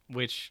 1.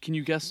 Which Can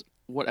you guess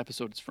what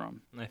episode it's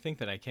from? I think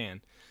that I can.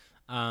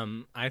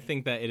 I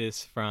think that it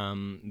is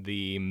from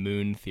the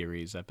Moon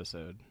Theories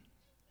episode.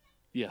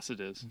 Yes, it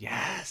is.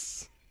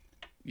 Yes.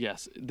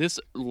 Yes, this,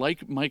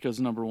 like Micah's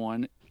number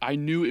 1, I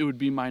knew it would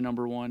be my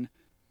number 1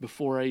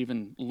 before I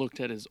even looked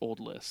at his old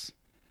lists.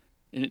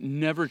 And it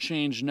never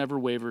changed, never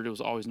wavered. It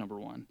was always number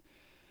 1.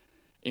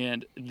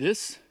 And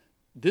this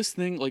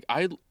thing, like,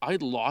 I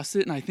lost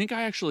it, and I think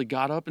I actually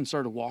got up and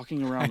started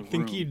walking around the room. I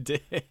think you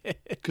did.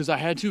 Because I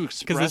had to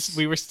express Because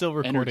we were still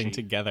recording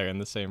energy. together in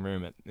the same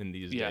room in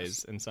these Yes.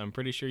 days, and so I'm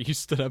pretty sure you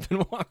stood up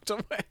and walked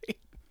away.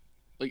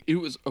 Like, it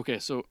was, okay,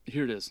 so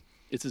here it is.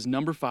 It's his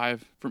number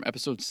 5 from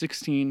episode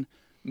 16,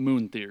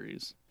 Moon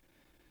Theories.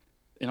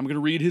 And I'm going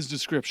to read his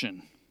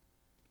description.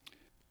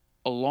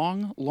 A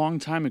long, long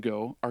time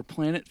ago, our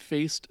planet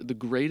faced the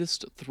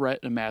greatest threat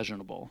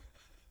imaginable.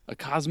 A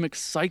cosmic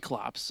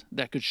cyclops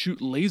that could shoot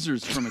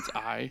lasers from its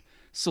eye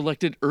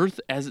selected Earth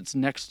as its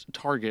next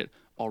target.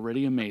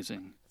 Already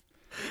amazing.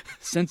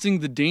 Sensing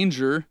the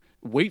danger,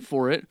 wait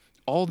for it,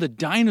 all the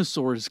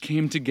dinosaurs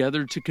came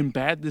together to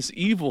combat this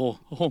evil.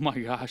 Oh my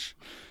gosh.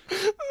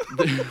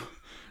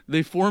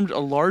 They formed a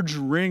large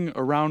ring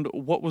around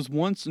what was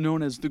once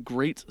known as the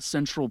Great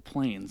Central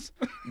Plains,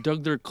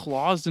 dug their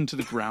claws into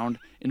the ground,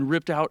 and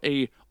ripped out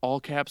a, all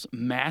caps,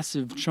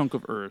 massive chunk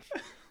of Earth,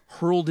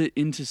 hurled it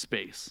into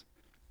space.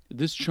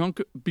 This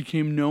chunk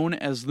became known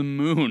as the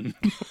moon.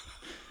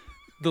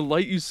 The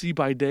light you see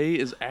by day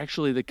is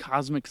actually the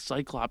cosmic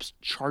cyclops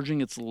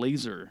charging its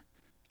laser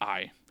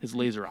eye, his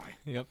laser eye.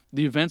 Yep.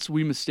 The events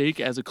we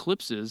mistake as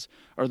eclipses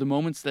are the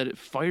moments that it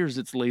fires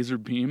its laser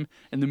beam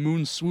and the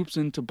moon swoops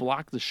in to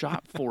block the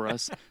shot for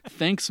us.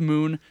 Thanks,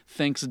 moon.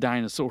 Thanks,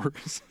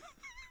 dinosaurs.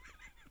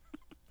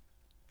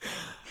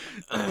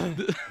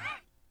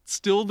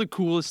 Still the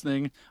coolest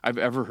thing I've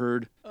ever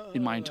heard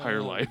in my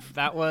entire life.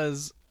 That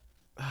was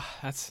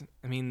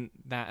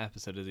that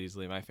episode is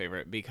easily my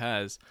favorite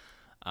because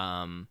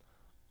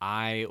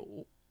I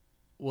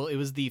Well, it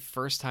was the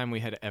first time we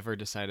had ever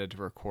decided to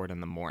record in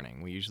the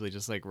morning. We usually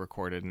just like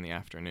recorded in the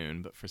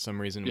afternoon, but for some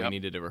reason we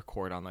needed to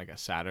record on like a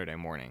Saturday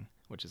morning,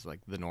 which is like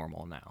the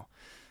normal now.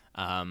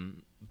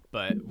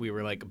 But we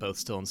were like both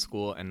still in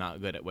school and not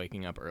good at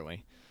waking up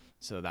early.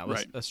 So that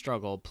was a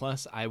struggle.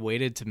 Plus I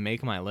waited to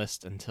make my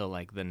list until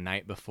like the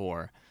night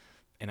before,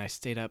 and I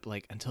stayed up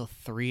like until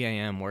 3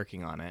 a.m.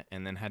 working on it,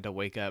 and then had to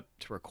wake up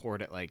to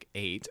record at like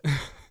 8.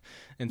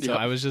 And so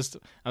I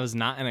was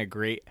not in a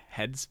great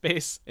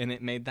headspace, and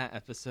it made that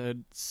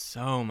episode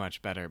so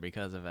much better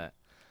because of it.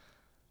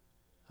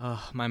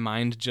 My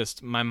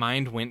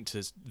mind went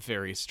to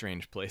very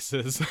strange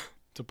places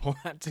to pull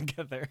that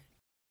together.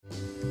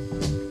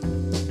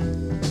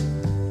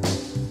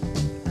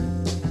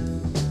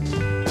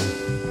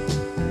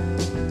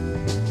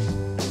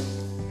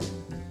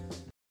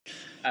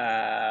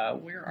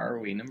 Where are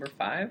we? Number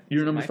 5?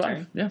 You're number My 5.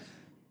 turn? Yeah.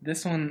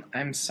 This one,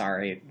 I'm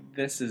sorry.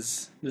 This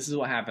is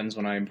what happens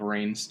when I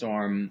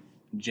brainstorm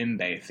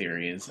Jinbei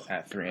theories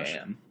at 3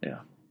 a.m. Yeah.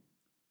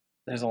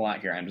 There's a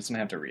lot here. I'm just going to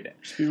have to read it.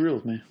 Just be real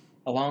with me.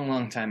 A long,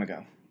 long time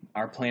ago,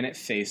 our planet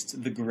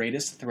faced the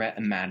greatest threat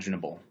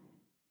imaginable.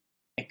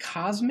 A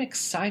cosmic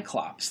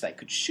cyclops that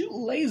could shoot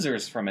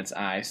lasers from its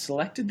eye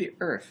selected the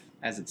Earth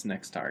as its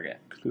next target.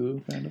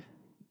 Clue, kind of.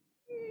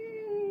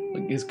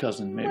 Like his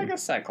cousin, maybe. Like a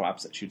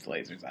cyclops that shoots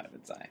lasers out of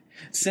its eye.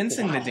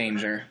 Sensing the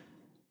danger,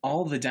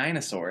 all the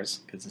dinosaurs,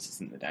 because this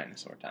isn't the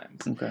dinosaur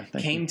times,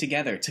 came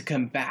together to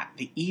combat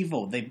the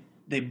evil.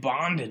 They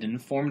bonded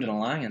and formed an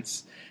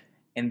alliance.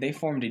 And they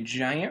formed a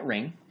giant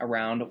ring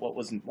around what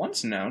was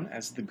once known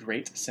as the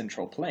Great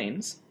Central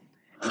Plains,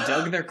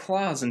 dug their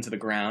claws into the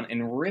ground,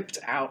 and ripped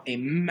out a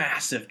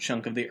massive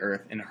chunk of the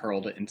Earth and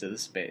hurled it into the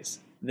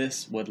space.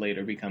 This would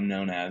later become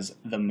known as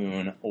the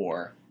Moon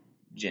or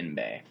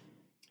Jinbei.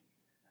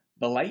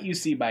 The light you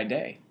see by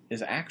day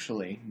is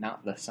actually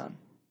not the sun,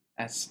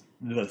 as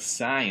the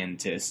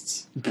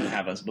scientists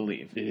have us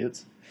believe.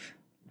 Idiots.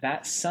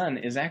 That sun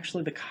is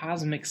actually the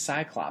cosmic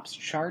cyclops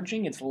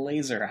charging its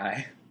laser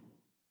eye.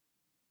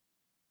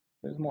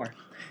 There's more.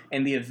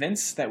 And the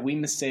events that we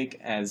mistake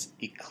as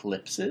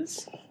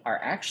eclipses are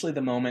actually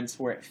the moments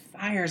where it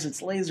fires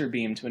its laser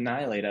beam to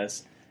annihilate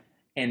us,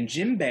 and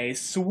Jinbei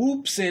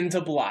swoops in to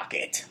block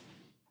it.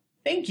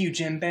 Thank you,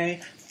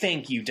 Jinbei.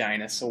 Thank you,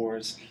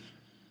 dinosaurs.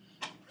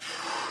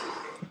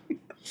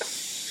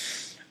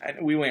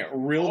 We went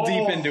real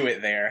deep into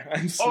it there.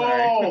 I'm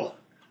sorry. Oh!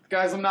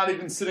 Guys, I'm not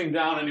even sitting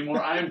down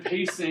anymore. I am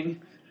pacing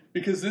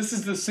because this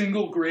is the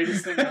single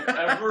greatest thing I've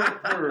ever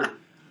heard.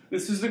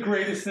 This is the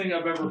greatest thing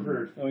I've ever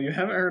heard. Oh, you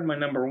haven't heard my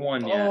number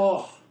 1 yet.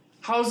 Oh,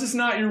 how is this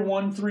not your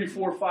 1, 3,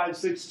 4, 5,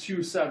 6,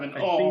 2, 7?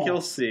 I think you'll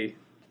see.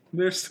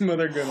 There's some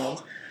other good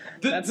ones.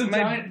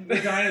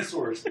 The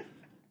dinosaurs,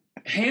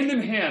 hand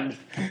in hand,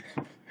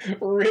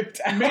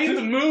 ripped out. made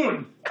the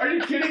moon. Are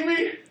you kidding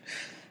me?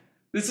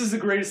 This is the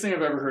greatest thing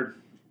I've ever heard.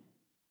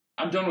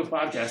 I'm done with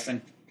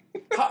podcasting.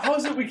 How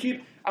is it we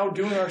keep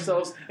outdoing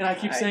ourselves, and I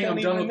keep saying I'm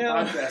done with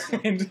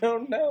podcasting? I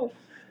don't know.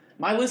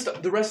 My list,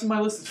 the rest of my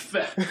list is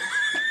feh.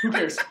 Who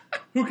cares?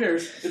 Who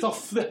cares? It's all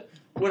feh.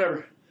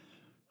 Whatever.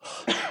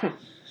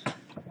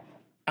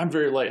 I'm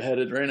very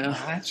lightheaded right now.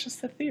 That's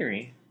just a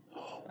theory.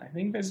 I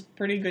think there's a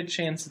pretty good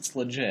chance it's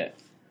legit.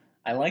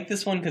 I like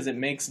this one because it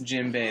makes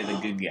Jinbei the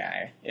good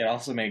guy. It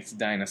also makes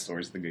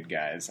dinosaurs the good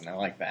guys, and I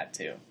like that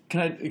too.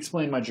 Can I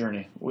explain my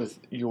journey with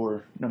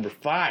your number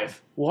 5?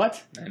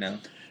 What? I know.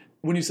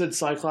 When you said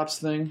Cyclops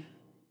thing,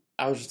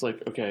 I was just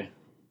like, okay,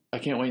 I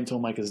can't wait until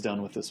Mike is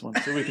done with this one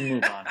so we can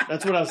move on.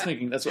 That's what I was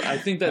thinking. That's what I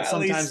think that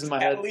sometimes in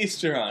my head. At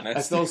least you're honest.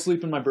 I fell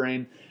asleep in my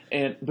brain,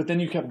 but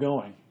then you kept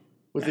going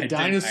with the I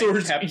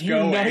dinosaurs kept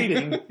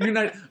uniting.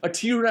 going. A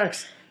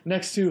T-Rex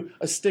next to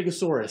a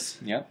Stegosaurus.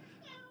 Yep.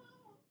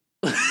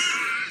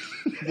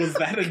 Was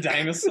that a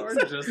dinosaur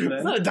just then?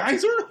 Is that a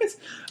dinosaur noise?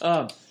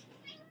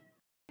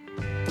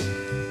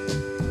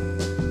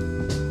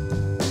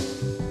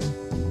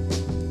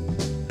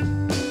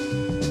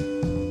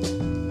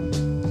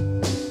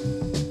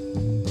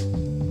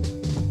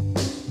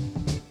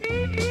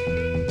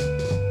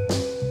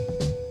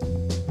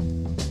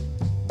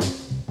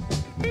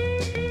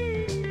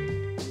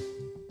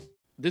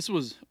 This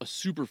was a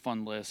super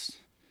fun list.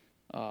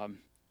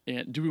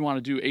 And do we want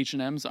to do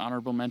H&M's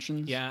honorable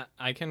mentions? Yeah,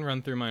 I can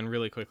run through mine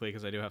really quickly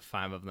because I do have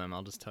 5 of them.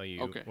 I'll just tell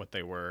you what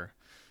they were.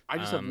 I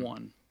just have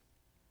 1.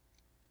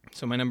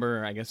 So my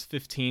number, I guess,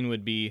 15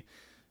 would be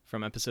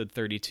from episode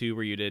 32,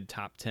 where you did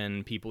top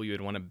 10 people you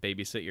would want to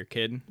babysit your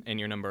kid, and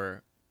your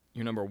number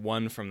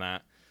 1 from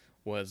that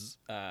was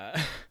a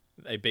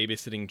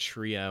babysitting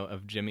trio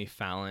of Jimmy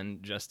Fallon,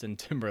 Justin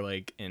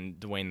Timberlake, and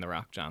Dwayne "The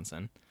Rock"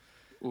 Johnson,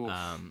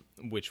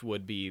 which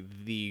would be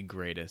the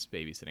greatest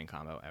babysitting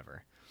combo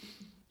ever.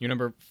 Your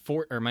number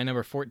 4, or my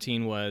number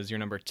 14 was your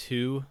number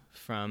 2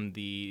 from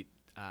the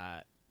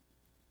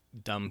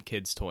dumb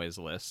kids toys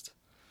list,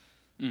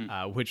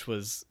 which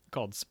was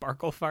called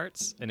Sparkle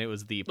Farts, and it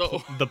was the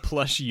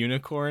plush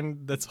unicorn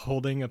that's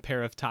holding a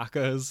pair of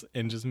tacos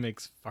and just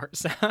makes fart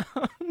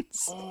sounds.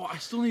 Oh, I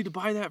still need to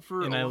buy that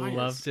for And I Elias.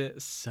 loved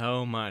it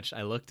so much.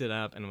 I looked it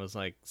up and was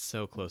like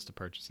so close to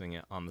purchasing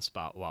it on the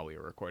spot while we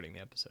were recording the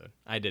episode.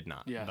 I did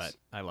not, Yes. but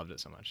I loved it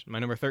so much. My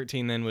number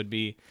 13 then would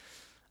be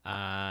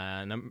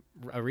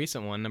a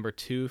recent one, number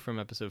 2 from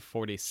episode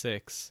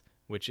 46,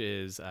 which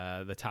is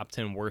the top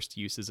 10 worst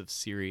uses of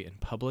Siri in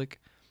public,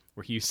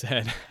 where you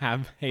said,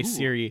 hey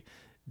Siri,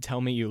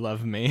 tell me you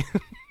love me.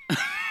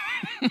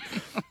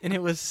 And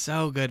it was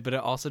so good, but it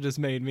also just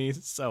made me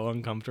so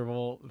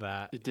uncomfortable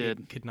that It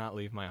did. could not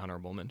leave my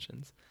honorable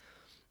mentions.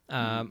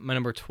 My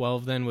number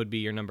 12 then would be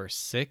your number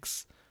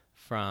 6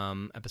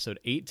 from episode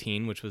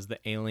 18, which was the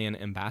Alien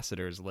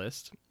Ambassadors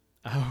list,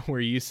 where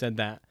you said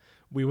that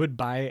we would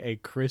buy a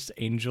Chris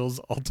Angel's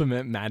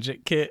Ultimate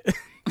Magic Kit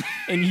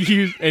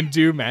and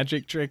do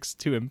magic tricks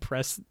to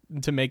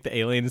make the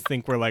aliens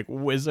think we're like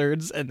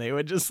wizards, and they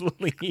would just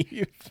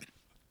leave.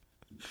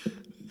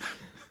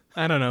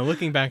 I don't know.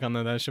 Looking back on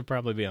that should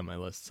probably be on my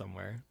list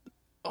somewhere.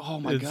 Oh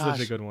my It's gosh.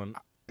 such a good one.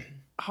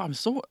 Oh, I'm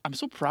so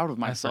proud of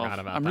myself. forgot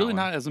about I'm that really one.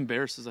 not as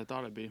embarrassed as I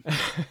thought I'd be.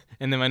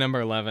 And then my number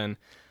 11,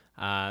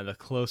 the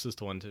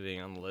closest one to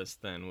being on the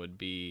list then would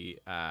be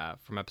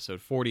from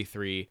episode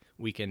 43,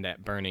 Weekend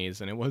at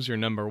Bernie's. And it was your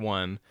number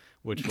 1,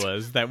 which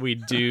was that we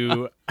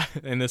do,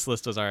 and this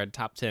list was our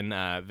top 10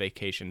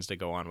 vacations to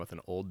go on with an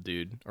old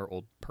dude or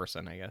old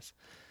person, I guess.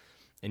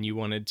 And you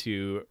wanted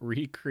to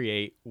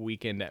recreate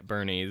Weekend at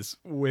Bernie's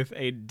with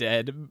a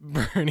dead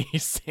Bernie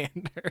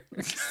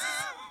Sanders.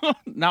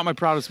 Not my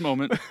proudest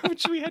moment.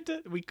 which which means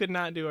we could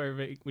not do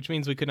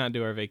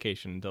our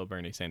vacation until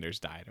Bernie Sanders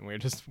died, and we were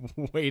just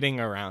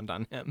waiting around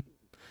on him.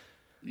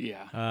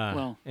 Yeah.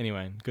 Well,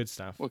 anyway, good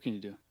stuff. What can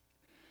you do?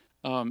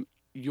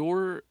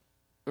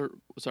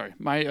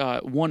 My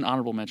one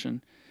honorable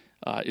mention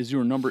is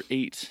your number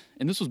 8,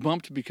 and this was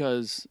bumped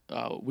because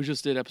we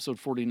just did episode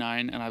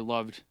 49, and I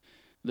loved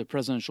the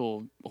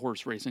presidential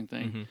horse racing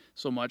thing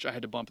so much I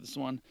had to bump this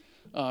one.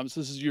 So this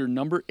is your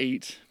number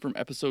 8 from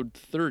episode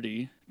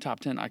 30, top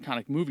 10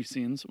 iconic movie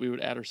scenes we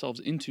would add ourselves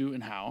into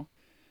and how.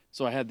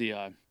 So I had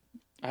I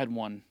had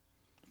one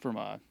from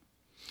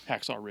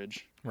Hacksaw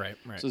Ridge. Right.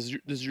 So this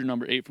is your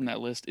number 8 from that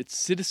list. It's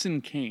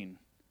Citizen Kane.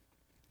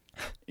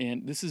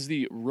 And this is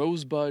the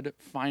Rosebud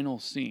final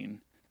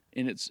scene.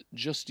 And it's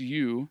just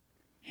you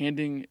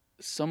handing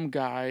some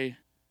guy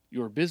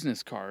your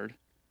business card,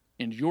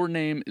 and your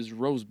name is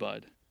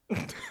Rosebud.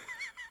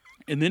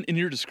 And then in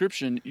your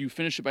description, you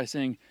finish it by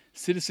saying,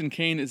 Citizen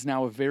Kane is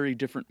now a very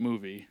different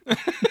movie.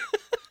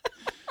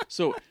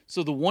 So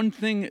the one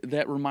thing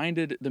that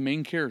reminded the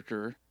main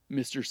character,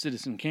 Mr.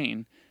 Citizen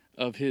Kane,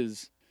 of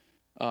his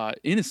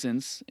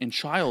innocence and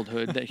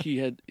childhood that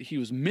he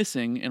was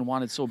missing and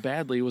wanted so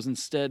badly was,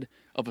 instead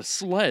of a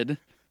sled,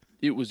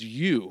 it was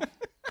you.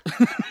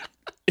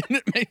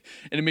 and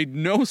it made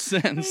no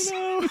sense.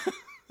 I know.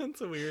 That's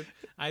so weird.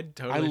 I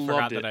totally loved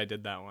forgot it. that I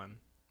did that one.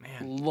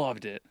 Man.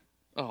 Loved it.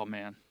 Oh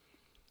man.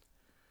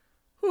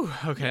 Whew,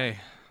 okay.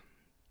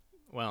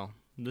 Well,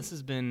 this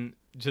has been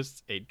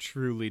just a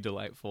truly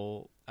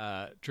delightful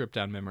trip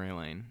down memory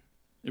lane.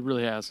 It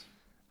really has.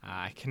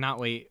 I cannot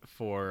wait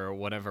for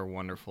whatever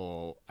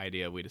wonderful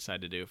idea we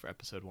decide to do for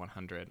episode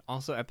 100.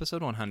 Also,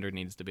 episode 100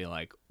 needs to be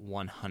like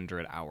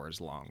 100 hours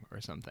long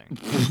or something. It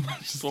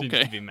just needs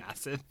Okay. to be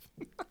massive.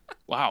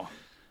 Wow.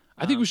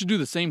 I think we should do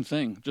the same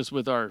thing, just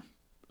with our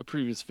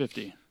previous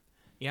 50.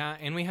 Yeah,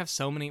 and we have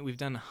so many. We've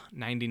done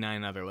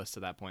 99 other lists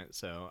at that point,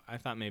 so I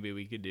thought maybe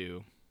we could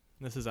do.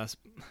 This is us.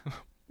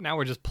 Now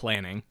we're just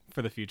planning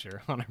for the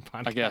future on our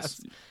podcast. I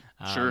guess.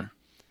 Sure.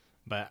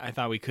 But I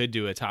thought we could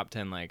do a top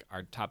 10, like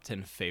our top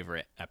 10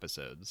 favorite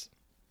episodes.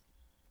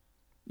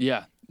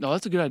 Yeah. No,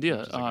 that's a good idea.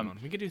 Which is a good one.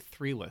 We could do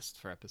 3 lists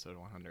for episode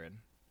 100.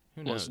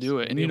 Who knows? Let's do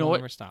it. And Maybe you know we'll what?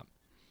 Never stop.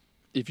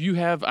 If you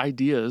have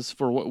ideas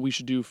for what we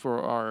should do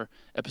for our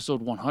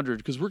episode 100,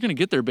 because we're going to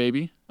get there,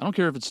 baby. I don't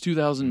care if it's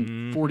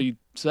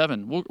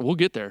 2047. We'll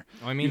get there.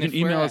 Well, I mean, you if can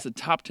email we're us at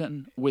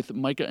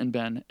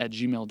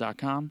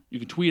top10withmicah@gmail.com. You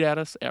can tweet at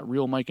us at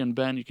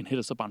realmicahandben. You can hit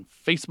us up on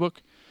Facebook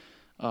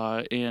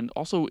and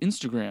also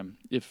Instagram.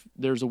 If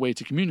there's a way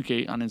to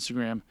communicate on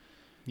Instagram,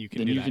 You can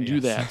then do you that, can do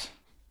yes.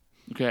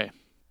 that. Okay.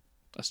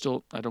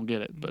 I don't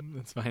get it, but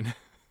That's fine.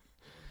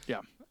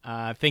 yeah.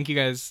 Thank you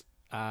guys,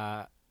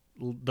 the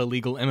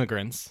Legal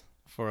Immigrants,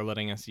 for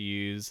letting us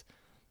use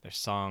their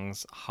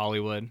songs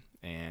Hollywood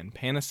and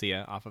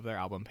Panacea off of their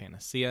album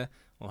Panacea.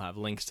 We'll have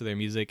links to their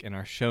music in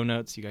our show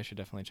notes. You guys should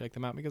definitely check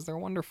them out because they're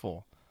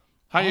wonderful.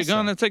 How you Also-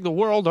 gonna take the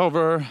world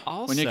over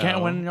when you can't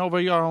Also- win over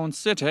your own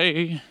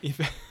city?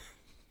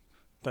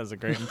 That's a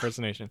great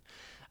impersonation.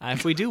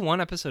 If we do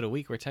one episode a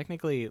week, we're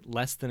technically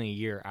less than a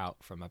year out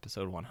from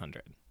episode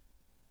 100.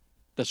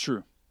 That's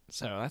true.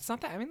 So that's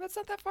not that. I mean, that's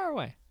not that far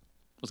away.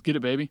 Let's get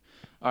it, baby.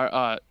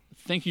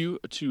 Thank you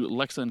to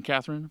Lexa and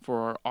Catherine for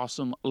our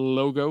awesome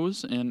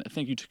logos, and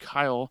thank you to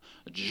Kyle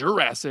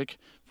Jurassic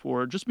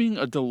for just being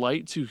a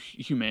delight to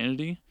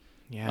humanity.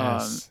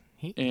 Yes.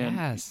 and-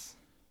 yes.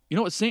 You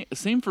know what?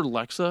 Same for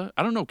Lexa.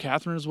 I don't know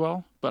Catherine as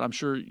well, but I'm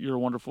sure you're a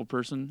wonderful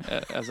person,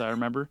 as I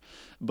remember.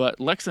 But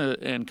Lexa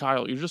and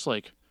Kyle, you're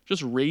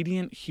just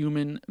radiant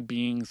human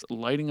beings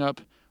lighting up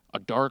a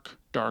dark,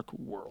 dark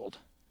world.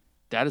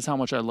 That is how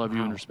much I love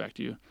you and respect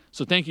you.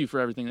 So thank you for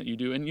everything that you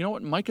do. And you know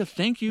what, Micah,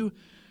 thank you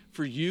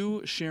for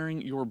you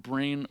sharing your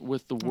brain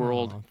with the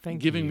world,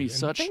 giving me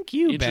such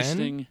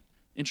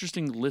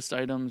interesting list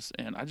items,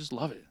 and I just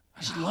love it.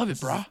 I just love it,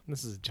 brah.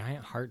 This is a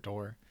giant heart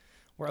door.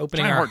 We're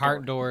opening our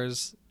heart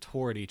doors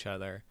toward each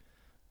other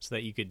so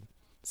that you could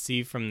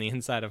see from the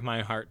inside of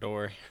my heart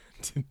door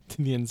to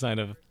the inside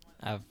of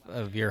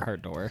your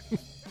heart door.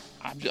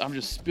 I'm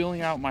just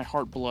spilling out my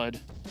heart blood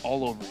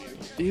all over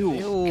you.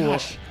 Ew.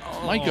 Gosh.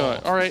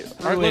 Micah. All right,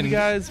 love you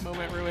guys.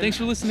 Moment ruined. Thanks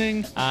for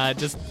listening.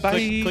 Just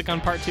click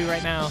on part 2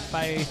 right now.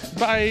 Bye.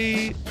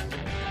 Bye.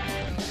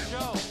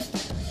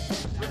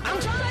 I'm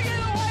trying to get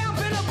away, I'm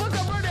finna book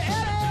a birthday.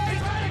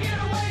 Trying to get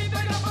away,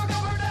 finna book a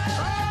birthday.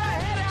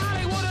 Head to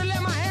Hollywood and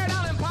let my hair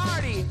down and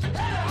party. Head to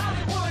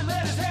Hollywood,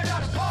 let his hair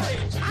down and party.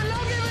 I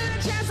know giving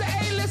a chance to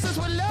A-listers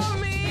would love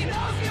me. He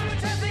knows giving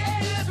a chance to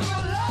A-listers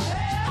would love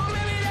him. Or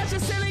maybe that's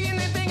just silly and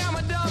they think I'm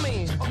a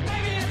dummy. Or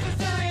maybe it's just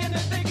silly and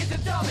they think it's a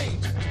dummy.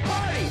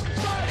 Party,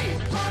 party,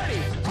 party,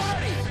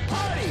 party,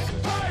 party,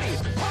 party,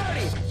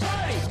 party,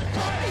 party, party,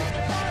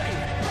 party,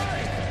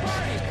 party,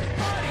 party,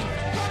 party,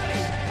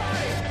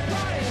 party,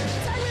 party.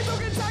 Take me to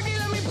Kentucky,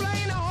 let me play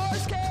in the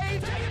horse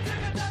cage. Take it to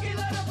Kentucky,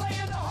 let me play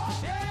in the horse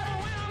cage.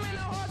 Yeah, when I'm in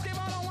the horse cage,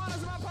 all I want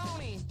is my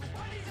pony.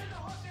 When he's in the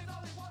horse cage,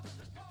 all he wants is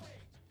his pony.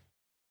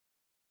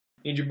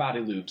 Need your body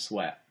lube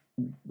sweat.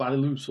 Body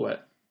lube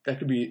sweat. That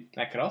could be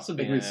That could also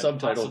be That could a be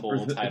subtitle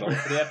possible for title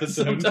for the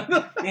episode.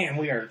 Man,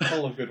 we are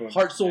full of good ones.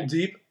 Heart, Soul,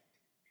 Deep,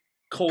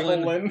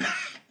 colon.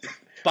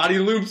 Body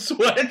lube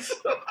sweat.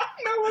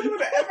 No one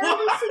would ever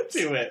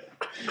listen to it.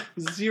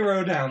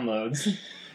 0 downloads.